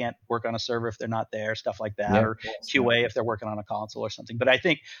IT can't work on a server if they're not there, stuff like that, or QA if they're working on a console or something. But I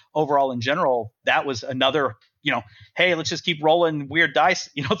think overall in general, that was another, hey, let's just keep rolling weird dice,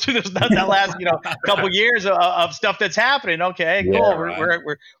 through that last, couple years of stuff that's happening. Okay, cool.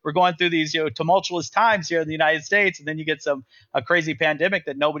 We're going through these, tumultuous times here in the United States. And then you get a crazy pandemic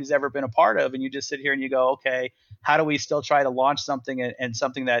that nobody's ever been a part of. And you just sit here and you go, okay, how do we still try to launch something and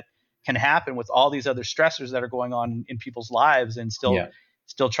something that can happen with all these other stressors that are going on in people's lives and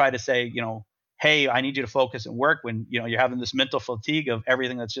still try to say, hey, I need you to focus and work when, you're having this mental fatigue of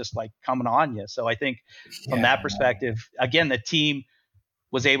everything that's just like coming on you. So I think from that perspective, again, the team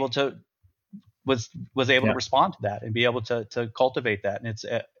was able to respond to that and be able to cultivate that. And it's,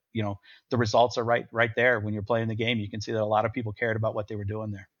 the results are right there when you're playing the game. You can see that a lot of people cared about what they were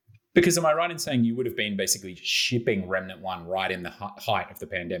doing there. Because am I right in saying you would have been basically shipping Remnant 1 right in the height of the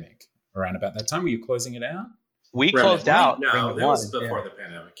pandemic around about that time? Were you closing it out? We closed out. No, that was before the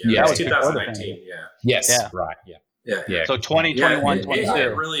pandemic. Yeah, that was 2019. Yeah. Yes. Yeah. Right. Yeah. So 2021, 22.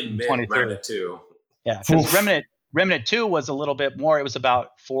 It really made Remnant 2. Yeah. Because Remnant 2 was a little bit more. It was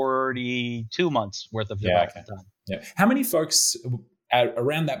about 42 months worth of development time. Yeah. How many folks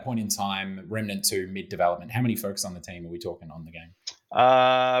around that point in time, Remnant 2 mid development? How many folks on the team are we talking on the game?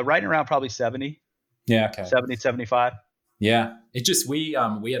 Right around probably 70. Yeah. Okay. 70, 75. Yeah, it just we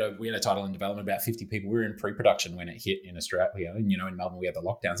had a title in development, about 50 people. We were in pre-production when it hit in Australia, and in Melbourne we had the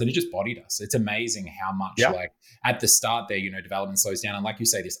lockdowns, and it just bodied us. It's amazing how much like at the start there, development slows down, and like you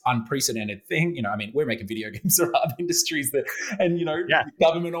say, this unprecedented thing. We're making video games. There are other industries that, and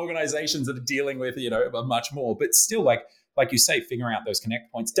government organizations that are dealing with much more, but still, like you say, figuring out those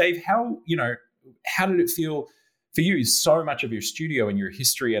connect points. Dave, how did it feel for you? So much of your studio and your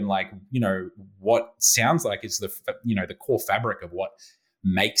history and what sounds like is the core fabric of what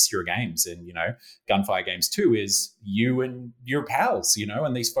makes your games. And, Gunfire Games 2 is you and your pals,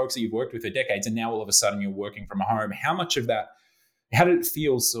 and these folks that you've worked with for decades. And now all of a sudden you're working from home. How much of that, how did it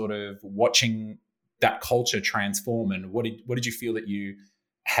feel sort of watching that culture transform? And what did you feel that you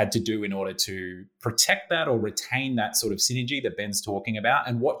had to do in order to protect that or retain that sort of synergy that Ben's talking about?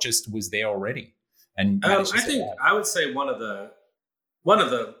 And what just was there already? And I I would say one of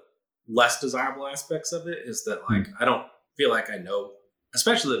the less desirable aspects of it is that I don't feel like I know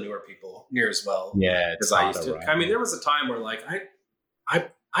especially the newer people near as well. Yeah, as I used to. Right? I mean, there was a time where like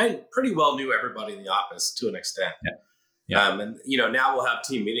I pretty well knew everybody in the office to an extent. Yeah. Yeah. And now we'll have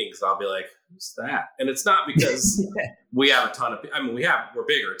team meetings. And I'll be like, "Who's that?" And it's not because we have a ton of. I mean, we're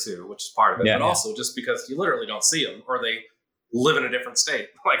bigger too, which is part of it. But also just because you literally don't see them, or they live in a different state.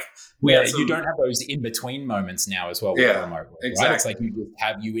 Like you don't have those in between moments now as well. With remote work, exactly. Right? It's like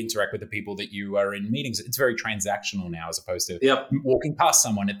you interact with the people that you are in meetings. It's very transactional now, as opposed to walking past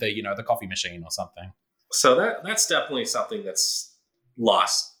someone at the the coffee machine or something. So that's definitely something that's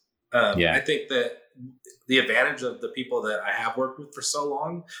lost. I think that the advantage of the people that I have worked with for so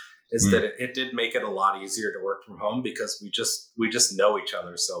long is that it did make it a lot easier to work from home because we just know each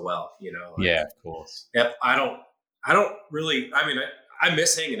other so well, of course. Yep. I don't really, I mean, I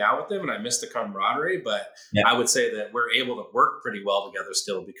miss hanging out with them and I miss the camaraderie, but I would say that we're able to work pretty well together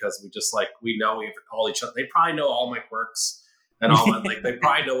still because we know all each other. They probably know all my quirks and all that. Like they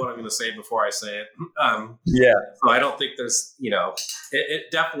probably know what I'm going to say before I say it. So I don't think there's,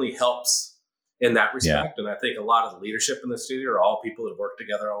 it definitely helps in that respect. And I think a lot of the leadership in the studio are all people that have worked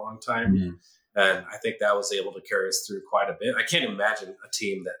together a long time. And I think that was able to carry us through quite a bit. I can't imagine a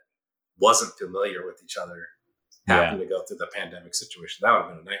team that wasn't familiar with each other having to go through the pandemic situation. That would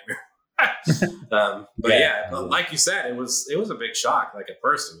have been a nightmare. But like you said, it was a big shock. Like at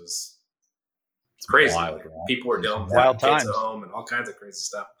first it was crazy. Wild, people were dealing with kids at home and all kinds of crazy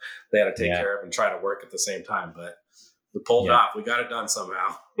stuff they had to take care of and try to work at the same time. But we pulled it off. We got it done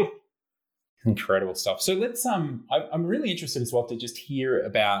somehow. Incredible stuff. So let's I'm really interested as well to just hear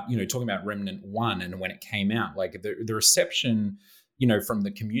about, talking about Remnant 1 and when it came out, like the reception, from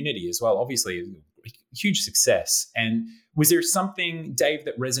the community as well. Obviously huge success. And was there something, Dave,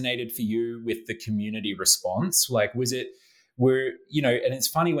 that resonated for you with the community response? Like, was it where, and it's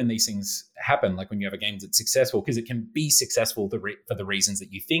funny when these things happen, like when you have a game that's successful, because it can be successful for the reasons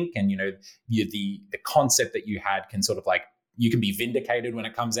that you think. And, the concept that you had can sort of like, you can be vindicated when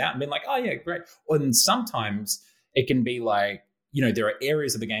it comes out and be like, oh yeah, great. And sometimes it can be like, there are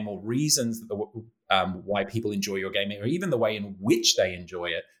areas of the game or reasons why people enjoy your game, or even the way in which they enjoy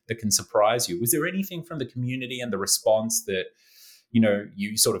it that can surprise you. Was there anything from the community and the response that,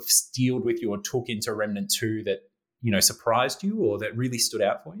 you sort of steeled with you or took into Remnant 2 that, surprised you or that really stood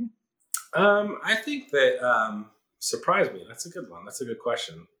out for you? I think that surprised me. That's a good one. That's a good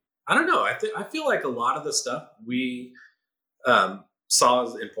question. I don't know. I feel like a lot of the stuff we saw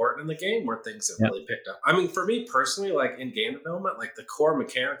as important in the game were things that really picked up. I mean, for me personally, like in game development, like the core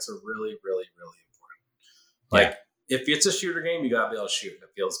mechanics are really, really, really important. Like if it's a shooter game, you gotta be able to shoot and it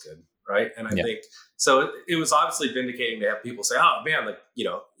feels good. Right. And I think, so it was obviously vindicating to have people say, oh man, like,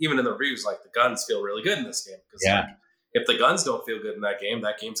 even in the reviews, like the guns feel really good in this game. Because like, if the guns don't feel good in that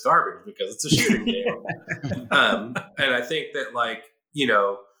game's garbage because it's a shooting game. And I think that like,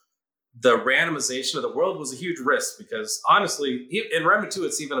 the randomization of the world was a huge risk because honestly, in Remnant 2,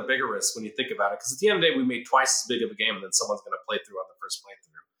 it's even a bigger risk when you think about it. Because at the end of the day, we made twice as big of a game and then someone's going to play through on the first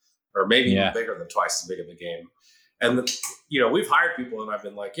playthrough, or maybe even bigger than twice as big of a game. And we've hired people and I've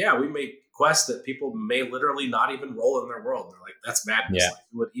been like, we made quests that people may literally not even roll in their world. And they're like, that's madness. Like,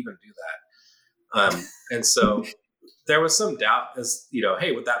 who would even do that? And so there was some doubt as,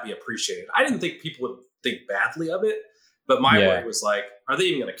 hey, would that be appreciated? I didn't think people would think badly of it. But my worry was like, are they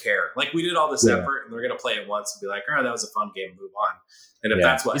even going to care? Like we did all this effort and they're going to play it once and be like, that was a fun game, move on. And if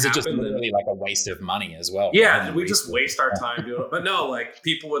that's what happened, is it just literally like a waste of money as well? Yeah, we just waste our time doing it. But no, like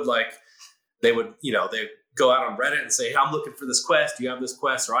people would they would go out on Reddit and say, hey, I'm looking for this quest. Do you have this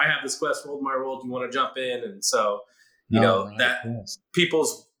quest? Or I have this quest, rolled my roll. Do you want to jump in? And so,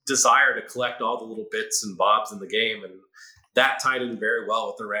 people's desire to collect all the little bits and bobs in the game, and that tied in very well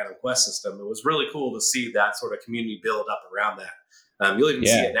with the random quest system. It was really cool to see that sort of community build up around that. You'll even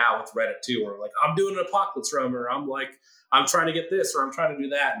see it now with Reddit too, where like, I'm doing an apocalypse run, or I'm trying to get this, or I'm trying to do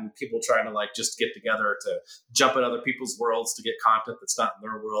that. And people trying to like just get together to jump in other people's worlds to get content that's not in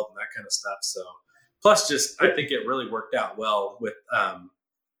their world and that kind of stuff. So plus just, I think it really worked out well with,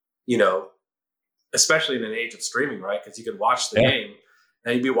 especially in an age of streaming, right? Because you can watch the game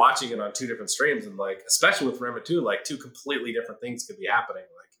and you'd be watching it on two different streams, and like, especially with Remnant 2, like two completely different things could be happening.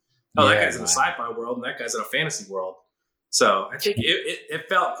 Like, that guy's in a sci-fi world and that guy's in a fantasy world. So I think it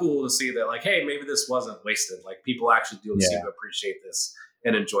felt cool to see that, like, hey, maybe this wasn't wasted. Like people actually do seem to appreciate this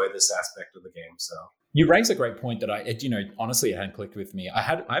and enjoy this aspect of the game. So you raise a great point that honestly, it hadn't clicked with me. I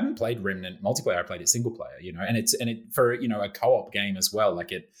haven't played Remnant multiplayer. I played it single player, and it for a co-op game as well.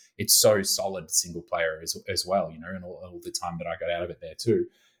 Like it's so solid single player as well, and all the time that I got out of it there too.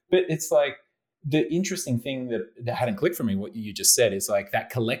 But it's like the interesting thing that hadn't clicked for me, what you just said, is like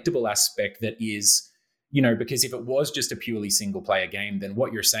that collectible aspect that is, because if it was just a purely single player game, then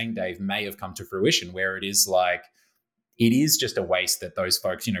what you're saying, Dave, may have come to fruition, where it is like, it is just a waste that those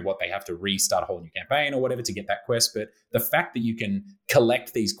folks, what they have to restart a whole new campaign or whatever to get that quest. But the fact that you can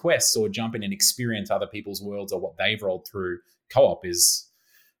collect these quests or jump in and experience other people's worlds or what they've rolled through co-op is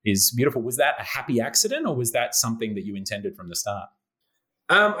beautiful. Was that a happy accident, or was that something that you intended from the start?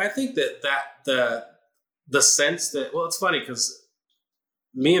 I think that the sense that, well, it's funny because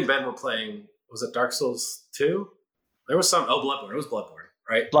me and Ben were playing, was it Dark Souls 2? There was Bloodborne. It was Bloodborne,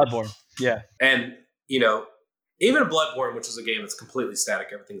 right? Bloodborne, yeah. And, even Bloodborne, which is a game that's completely static,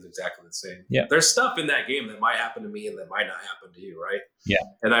 everything's exactly the same. Yeah. There's stuff in that game that might happen to me and that might not happen to you, right? Yeah.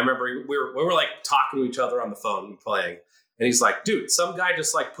 And I remember we were like talking to each other on the phone and playing. And he's like, dude, some guy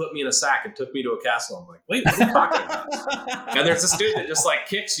just like put me in a sack and took me to a castle. I'm like, wait, what are you talking about? And there's this dude that just like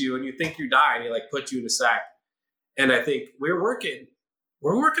kicks you and you think you die and he like puts you in a sack. And I think we were working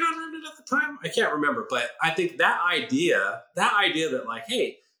on Remnant at the time. I can't remember, but I think that idea that like,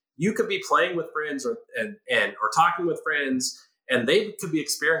 hey, you could be playing with friends or talking with friends and they could be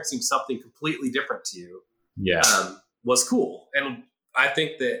experiencing something completely different to you. Yeah. Was cool. And I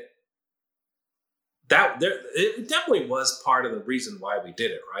think that it definitely was part of the reason why we did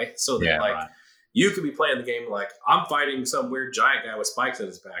it, right? So that you could be playing the game like, I'm fighting some weird giant guy with spikes in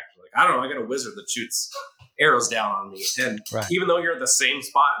his back. Like, I don't know, I got a wizard that shoots arrows down on me. And even though you're at the same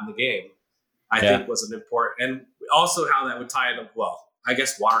spot in the game, I think was an important, and also how that would tie into, well, I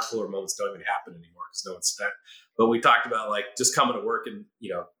guess water cooler moments don't even happen anymore because no one's stuck. But we talked about like just coming to work and,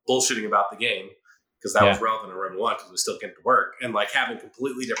 bullshitting about the game because that was relevant in Remnant 1 because we still came to work, and like having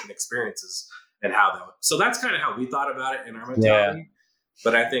completely different experiences and how that. So that's kind of how we thought about it in our mentality. Yeah.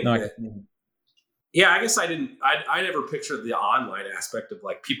 But I think I guess I never pictured the online aspect of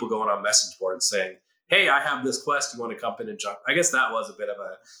like people going on message boards saying, hey, I have this quest, you want to come in and jump? I guess that was a bit of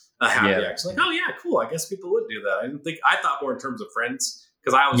a happy action. Like, oh yeah, cool. I guess people would do that. I thought more in terms of friends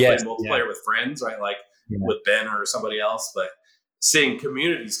because I always played multiplayer with friends, right? Like with Ben or somebody else, but seeing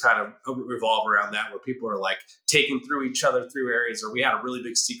communities kind of revolve around that where people are like taking through each other through areas, or we had a really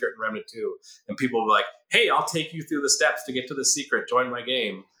big secret in Remnant 2 and people were like, hey, I'll take you through the steps to get to the secret. Join my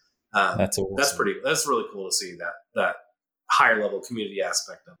game. That's awesome. That's really cool to see that higher level community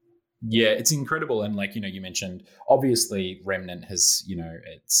aspect of it. Yeah, it's incredible. And like, you mentioned, obviously Remnant has,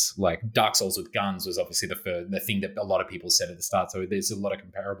 it's like Dark Souls with guns was obviously the thing that a lot of people said at the start. So there's a lot of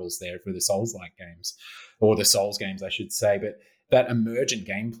comparables there for the Souls-like games, or the Souls games, I should say. But that emergent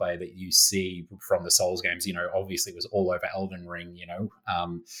gameplay that you see from the Souls games, obviously was all over Elden Ring,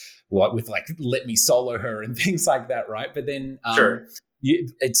 with like, let me solo her and things like that, right? But then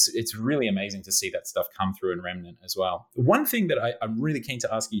it's really amazing to see that stuff come through in Remnant as well. One thing that I'm really keen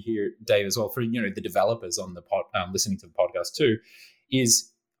to ask you here, Dave, as well, for the developers on the listening to the podcast too, is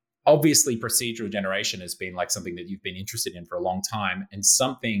obviously procedural generation has been like something that you've been interested in for a long time, and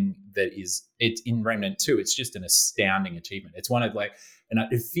something that it's in Remnant 2. It's just an astounding achievement. It's one of like, and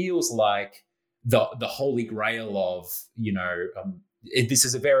it feels like the holy grail of this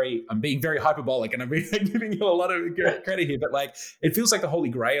is I'm being very hyperbolic and I'm giving you a lot of credit here, but like it feels like the holy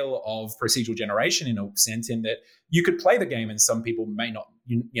grail of procedural generation in a sense, in that you could play the game and some people may not,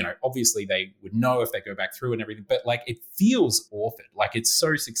 obviously they would know if they go back through and everything, but like it feels authored, like it's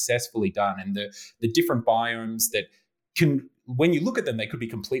so successfully done, and the different biomes that can, when you look at them, they could be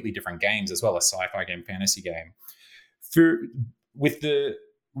completely different games as well, a sci-fi game, fantasy game. With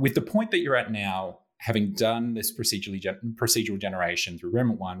the point that you're at now, having done this procedural generation through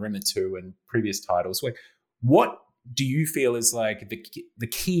Remnant 1, Remnant 2, and previous titles, like, what do you feel is like the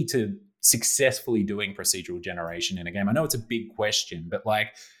key to successfully doing procedural generation in a game? I know it's a big question, but like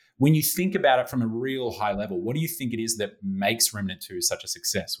when you think about it from a real high level, what do you think it is that makes Remnant 2 such a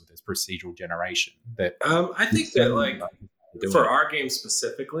success with its procedural generation? That I think that like for our game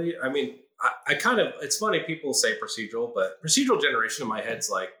specifically, I mean, I kind of, it's funny, people say procedural, but procedural generation in my head's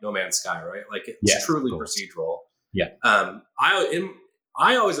like No Man's Sky, right? Like it's truly procedural. Yeah.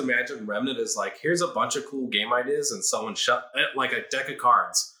 I always imagine Remnant as like, here's a bunch of cool game ideas and someone like a deck of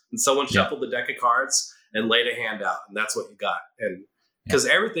cards, and someone shuffled the deck of cards and laid a hand out, and that's what you got. And because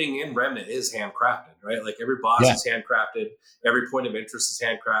everything in Remnant is handcrafted, right? Like every boss is handcrafted, every point of interest is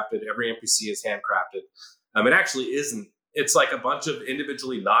handcrafted, every NPC is handcrafted. It actually isn't. It's like a bunch of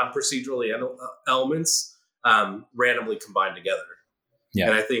individually non-procedural elements randomly combined together. Yeah.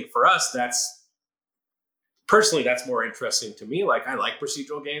 And I think for us, that's more interesting to me. Like I like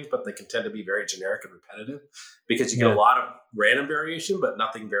procedural games, but they can tend to be very generic and repetitive because you get a lot of random variation, but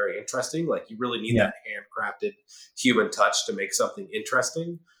nothing very interesting. Like you really need that handcrafted human touch to make something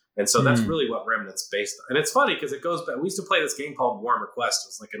interesting. And so that's really what Remnant's based on. And it's funny because it goes back. We used to play this game called Warm Request. It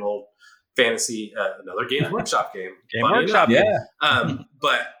was like an old fantasy, another Games Workshop game. Game Workshop,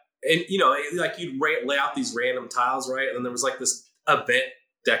 but and like you'd lay out these random tiles, right? And then there was like this event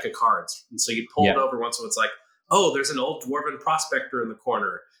deck of cards, and so you'd pull it over once, and it's like, oh, there's an old dwarven prospector in the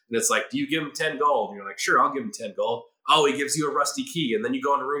corner, and it's like, do you give him 10 gold? And you're like, sure, I'll give him 10 gold. Oh, he gives you a rusty key, and then you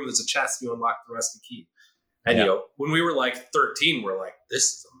go in a room, there's a chest, you unlock the rusty key. And when we were like 13, we're like, this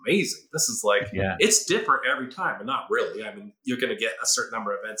is amazing. This is like, it's different every time, and not really. I mean, you're going to get a certain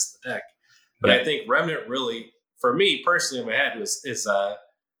number of events in the deck, but I think Remnant really, for me personally, in my head is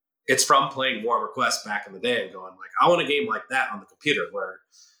it's from playing Warhammer Quest back in the day and going like, I want a game like that on the computer where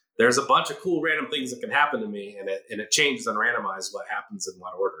there's a bunch of cool random things that can happen to me, and it changes and randomizes what happens in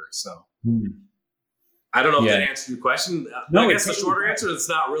what order. So I don't know if that answers your question. No, I guess the shorter answer is it's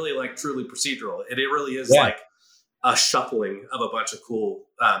not really like truly procedural. It really is like a shuffling of a bunch of cool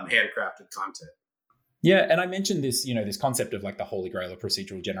handcrafted content. Yeah, and I mentioned this, this concept of like the holy grail of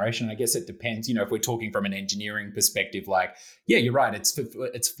procedural generation. I guess it depends, if we're talking from an engineering perspective, like, yeah, you're right,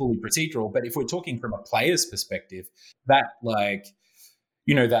 it's fully procedural. But if we're talking from a player's perspective, that like,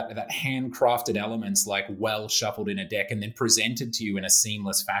 that handcrafted elements like well shuffled in a deck and then presented to you in a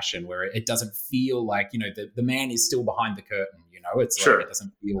seamless fashion where it doesn't feel like, the man is still behind the curtain, it's like, it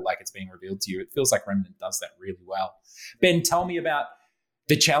doesn't feel like it's being revealed to you. It feels like Remnant does that really well. Ben, tell me about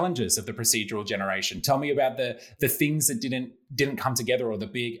the challenges of the procedural generation. Tell me about the things that didn't come together, or the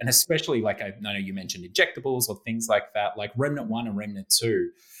big, and especially like I know you mentioned injectables or things like that, like Remnant 1 and Remnant 2.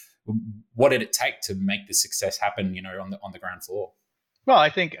 What did it take to make the success happen, on the ground floor? Well,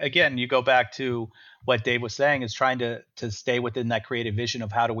 I think, again, you go back to what Dave was saying, is trying to stay within that creative vision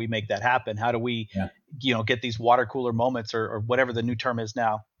of how do we make that happen? How do we, get these water cooler moments or whatever the new term is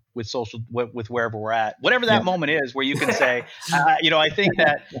now with with wherever we're at, whatever that moment is where you can say, I think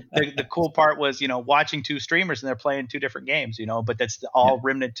that the cool part was, watching two streamers and they're playing two different games, but that's all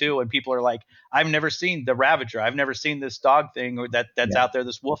Remnant 2. And people are like, I've never seen the Ravager. I've never seen this dog thing, or that's out there,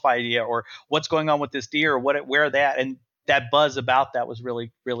 this wolf idea, or what's going on with this deer, or where that. And that buzz about that was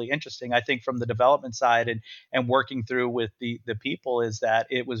really, really interesting. I think from the development side and working through with the people is that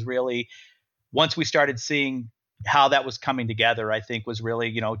it was really, once we started seeing how that was coming together, I think was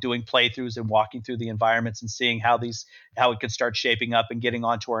really, doing playthroughs and walking through the environments and seeing how it could start shaping up and getting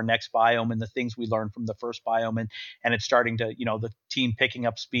onto our next biome and the things we learned from the first biome. And it's starting to, the team picking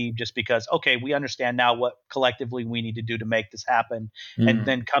up speed just because, okay, we understand now what collectively we need to do to make this happen. And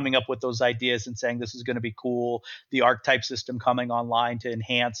then coming up with those ideas and saying, this is going to be cool. The archetype system coming online to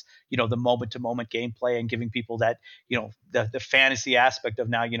enhance, the moment to moment gameplay and giving people that, the fantasy aspect of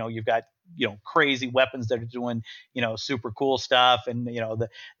now, you've got, crazy weapons that are doing, super cool stuff. And,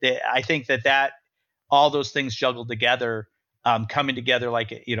 I think that all those things juggled together, coming together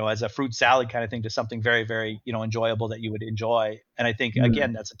like, as a fruit salad kind of thing to something very, very, enjoyable that you would enjoy. And I think,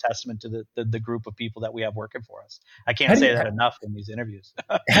 again, that's a testament to the group of people that we have working for us. I can't say that enough in these interviews.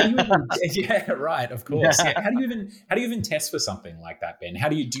 How do you yeah, right. Of course. Yeah. How do you even test for something like that, Ben?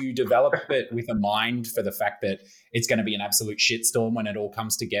 Do you develop it with a mind for the fact that it's going to be an absolute shitstorm when it all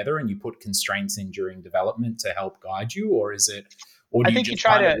comes together, and you put constraints in during development to help guide you? Or is it, or do you just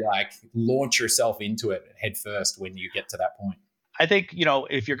try to like launch yourself into it head first when you get to that point? I think,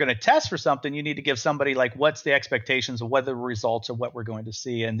 if you're going to test for something, you need to give somebody like, what's the expectations of what the results of what we're going to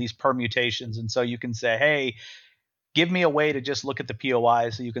see and these permutations. And so you can say, hey, give me a way to just look at the POI,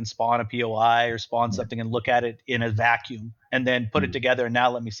 so you can spawn a POI or spawn something and look at it in a vacuum and then put it together. And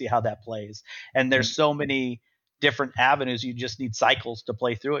now let me see how that plays. And there's so many different avenues. You just need cycles to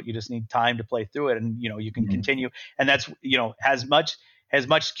play through it. You just need time to play through it. And, you can continue. And that's, as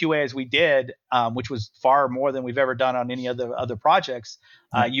much QA as we did, which was far more than we've ever done on any other projects.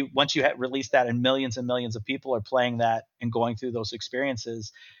 Once you release that and millions of people are playing that and going through those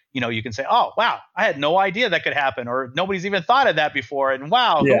experiences, you can say, oh, wow, I had no idea that could happen, or nobody's even thought of that before. And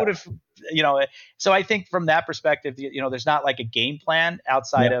wow, who would have, so I think from that perspective, there's not like a game plan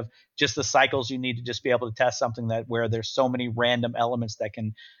outside of just the cycles. You need to just be able to test something where there's so many random elements that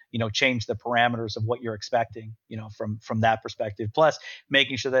can, change the parameters of what you're expecting, from that perspective. Plus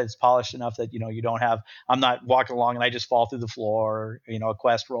making sure that it's polished enough that, you don't have, I'm not walking along and I just fall through the floor, or,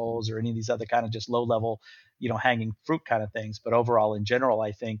 quest rolls or any of these other kind of just low level, hanging fruit kind of things. But overall, in general,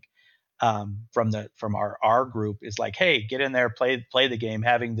 I think, from our group is like, hey, get in there, play the game,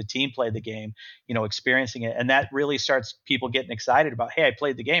 having the team play the game, experiencing it. And that really starts people getting excited about, hey, I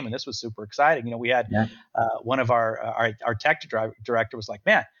played the game and this was super exciting. We had one of our tech director was like,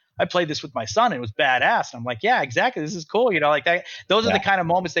 man, I played this with my son and it was badass. And I'm like, yeah, exactly. This is cool. Like that, those are the kind of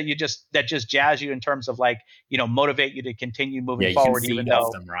moments that just jazz you in terms of like, motivate you to continue moving forward, even though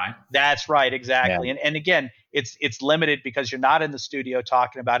them, right? That's right. Exactly. Yeah. And again, it's limited because you're not in the studio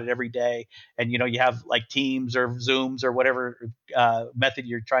talking about it every day. And, you have like Teams or Zooms or whatever method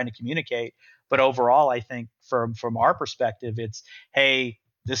you're trying to communicate. But overall, I think from our perspective, it's, hey,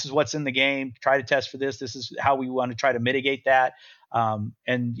 this is what's in the game. Try to test for this. This is how we want to try to mitigate that.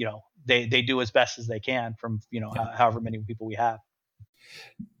 And they do as best as they can from however many people we have.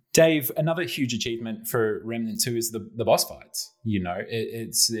 Dave, another huge achievement for Remnant 2 is the boss fights.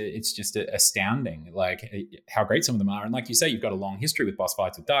 It's just astounding, like how great some of them are. And like you say, you've got a long history with boss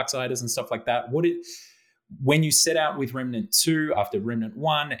fights with Darksiders and stuff like that. When you set out with Remnant 2 after Remnant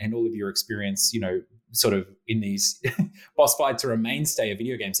 1 and all of your experience, sort of in these boss fights are a mainstay of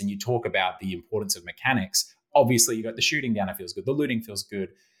video games, and you talk about the importance of mechanics. Obviously, you got the shooting down, it feels good. The looting feels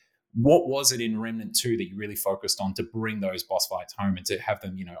good. What was it in Remnant 2 that you really focused on to bring those boss fights home and to have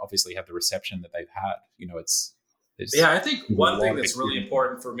them, obviously have the reception that they've had? I think one thing that's really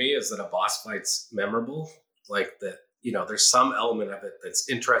important for me is that a boss fight's memorable. Like that, there's some element of it that's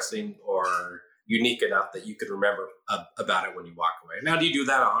interesting or unique enough that you could remember about it when you walk away. Now, do you do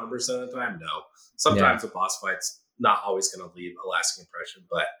that 100% of the time? No. Sometimes a boss fight's not always going to leave a lasting impression,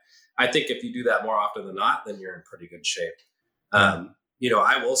 but I think if you do that more often than not, then you're in pretty good shape.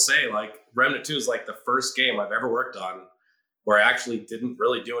 I will say, like, Remnant 2 is like the first game I've ever worked on where I actually didn't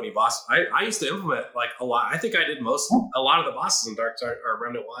really do any boss. I used to implement like a lot. I think I did a lot of the bosses in Darksiders or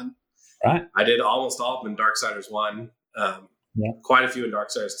Remnant 1. Right. I did almost all of them in Darksiders 1. Quite a few in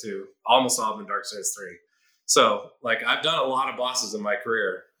Darksiders 2. Almost all of them in Darksiders 3. So, like, I've done a lot of bosses in my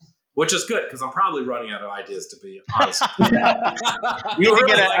career, which is good because I'm probably running out of ideas, to be honest. You really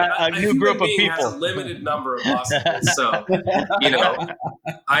get a new group of people. Has a limited number of bosses, so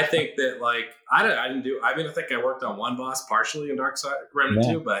I think that I think I worked on one boss partially in Darksiders Remnant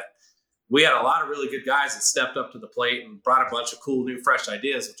 2, but we had a lot of really good guys that stepped up to the plate and brought a bunch of cool, new, fresh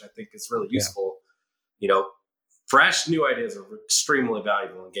ideas, which I think is really useful. Fresh, new ideas are extremely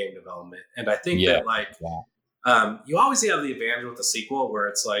valuable in game development, and I think that you always have the advantage with the sequel where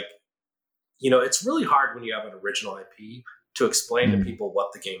it's like, it's really hard when you have an original IP to explain to people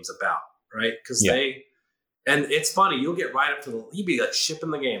what the game's about, right? Because and it's funny, you'll get right up to you'd be like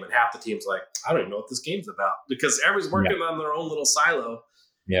shipping the game and half the team's like, I don't even know what this game's about because everyone's working on their own little silo.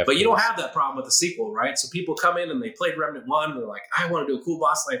 Yeah, but you don't have that problem with the sequel, right? So people come in and they played Remnant 1 and they're like, I want to do a cool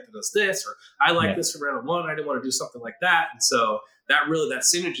boss fight that does this, or I like this from Remnant 1, I didn't want to do something like that. And so that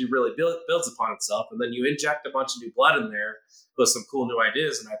synergy really builds upon itself. And then you inject a bunch of new blood in there with some cool new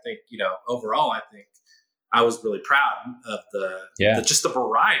ideas. And I think, overall, I think I was really proud of just the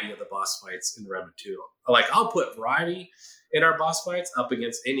variety of the boss fights in Remnant 2. Like, I'll put variety in our boss fights up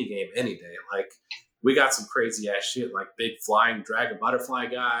against any game any day. Like, we got some crazy ass shit, like big flying dragon butterfly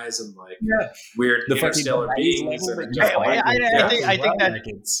guys and like weird interstellar beings.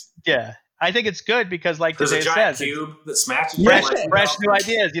 I think it's good because, like there's Dave a giant says, cube that smashes fresh new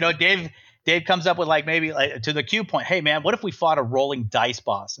ideas. Dave comes up with like maybe like to the cube point. Hey man, what if we fought a rolling dice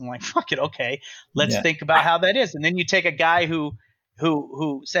boss? And I'm like, fuck it, okay, let's think about how that is. And then you take a guy who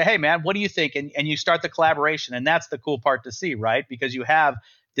say, hey man, what do you think? And you start the collaboration, and that's the cool part to see, right? Because you have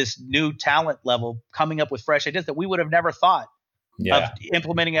this new talent level coming up with fresh ideas that we would have never thought of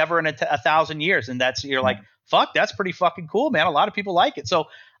implementing ever in 1,000 years. And you're like, fuck, that's pretty fucking cool, man. A lot of people like it. So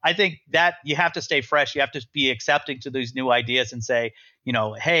I think that you have to stay fresh. You have to be accepting to these new ideas and say,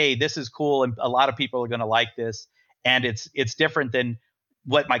 hey, this is cool. And a lot of people are going to like this. And it's different than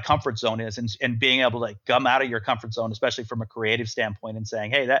what my comfort zone is, and being able to come out of your comfort zone, especially from a creative standpoint, and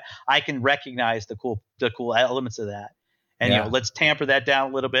saying, hey, that I can recognize the cool elements of that. And let's tamper that down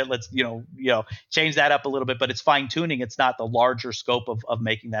a little bit. Let's change that up a little bit. But it's fine tuning. It's not the larger scope of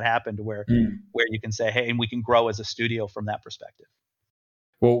making that happen to where you can say, hey, and we can grow as a studio from that perspective.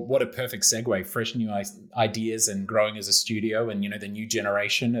 Well, what a perfect segue! Fresh new ideas and growing as a studio, and the new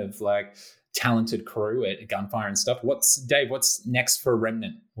generation of like talented crew at Gunfire and stuff. What's next for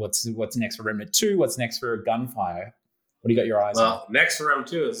Remnant? What's next for Remnant 2? What's next for Gunfire? What do you got your eyes on? Well, next for Remnant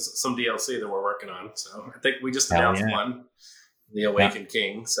 2 is some DLC that we're working on. So I think we just announced one, The Awakened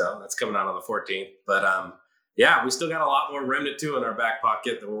King. So that's coming out on the 14th. But we still got a lot more Remnant 2 in our back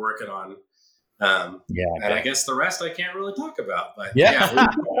pocket that we're working on. And I guess the rest I can't really talk about. But no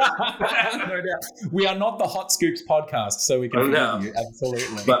doubt. We are not the Hot Scoops podcast, so we can you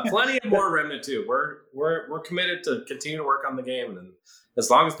absolutely. But plenty of more Remnant 2. We're committed to continue to work on the game, and as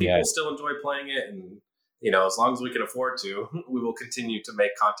long as people still enjoy playing it, and as long as we can afford to, we will continue to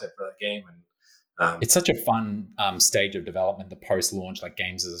make content for that game. It's such a fun stage of development, the post-launch, like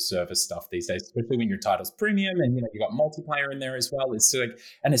games as a service stuff these days, especially when your title's premium and you got multiplayer in there as well. It's like,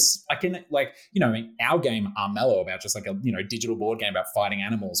 and it's like in like our game Armello about just like a digital board game about fighting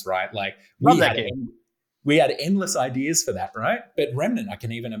animals, right? Like we had endless ideas for that, right? But Remnant, I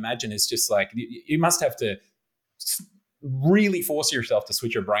can even imagine, is just like you must have to really force yourself to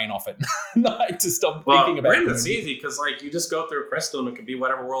switch your brain off at night to stop thinking about it. Remnant's easy because like you just go through a crystal and it can be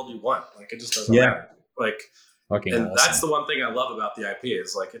whatever world you want. Like it just doesn't matter. Like, and awesome. That's the one thing I love about the IP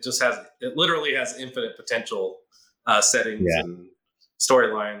is like it literally has infinite potential settings and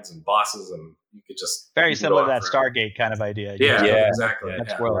storylines and bosses, and you could just very similar to that Stargate kind of idea. Yeah, exactly.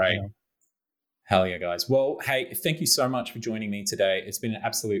 That's world, right. Hell yeah, guys. Well, hey, thank you so much for joining me today. It's been an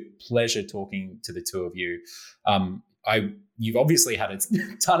absolute pleasure talking to the two of you. You've obviously had a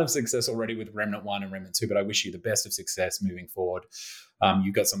ton of success already with Remnant 1 and Remnant 2, but I wish you the best of success moving forward.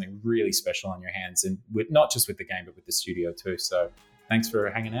 You've got something really special on your hands, and not just with the game, but with the studio too. So thanks for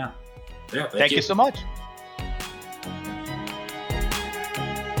hanging out. Yeah, thank you so much.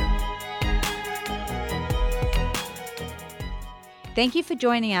 Thank you for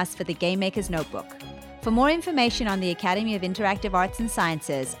joining us for the Game Maker's Notebook. For more information on the Academy of Interactive Arts and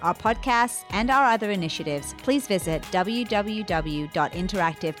Sciences, our podcasts, and our other initiatives, please visit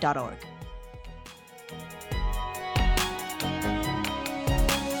www.interactive.org.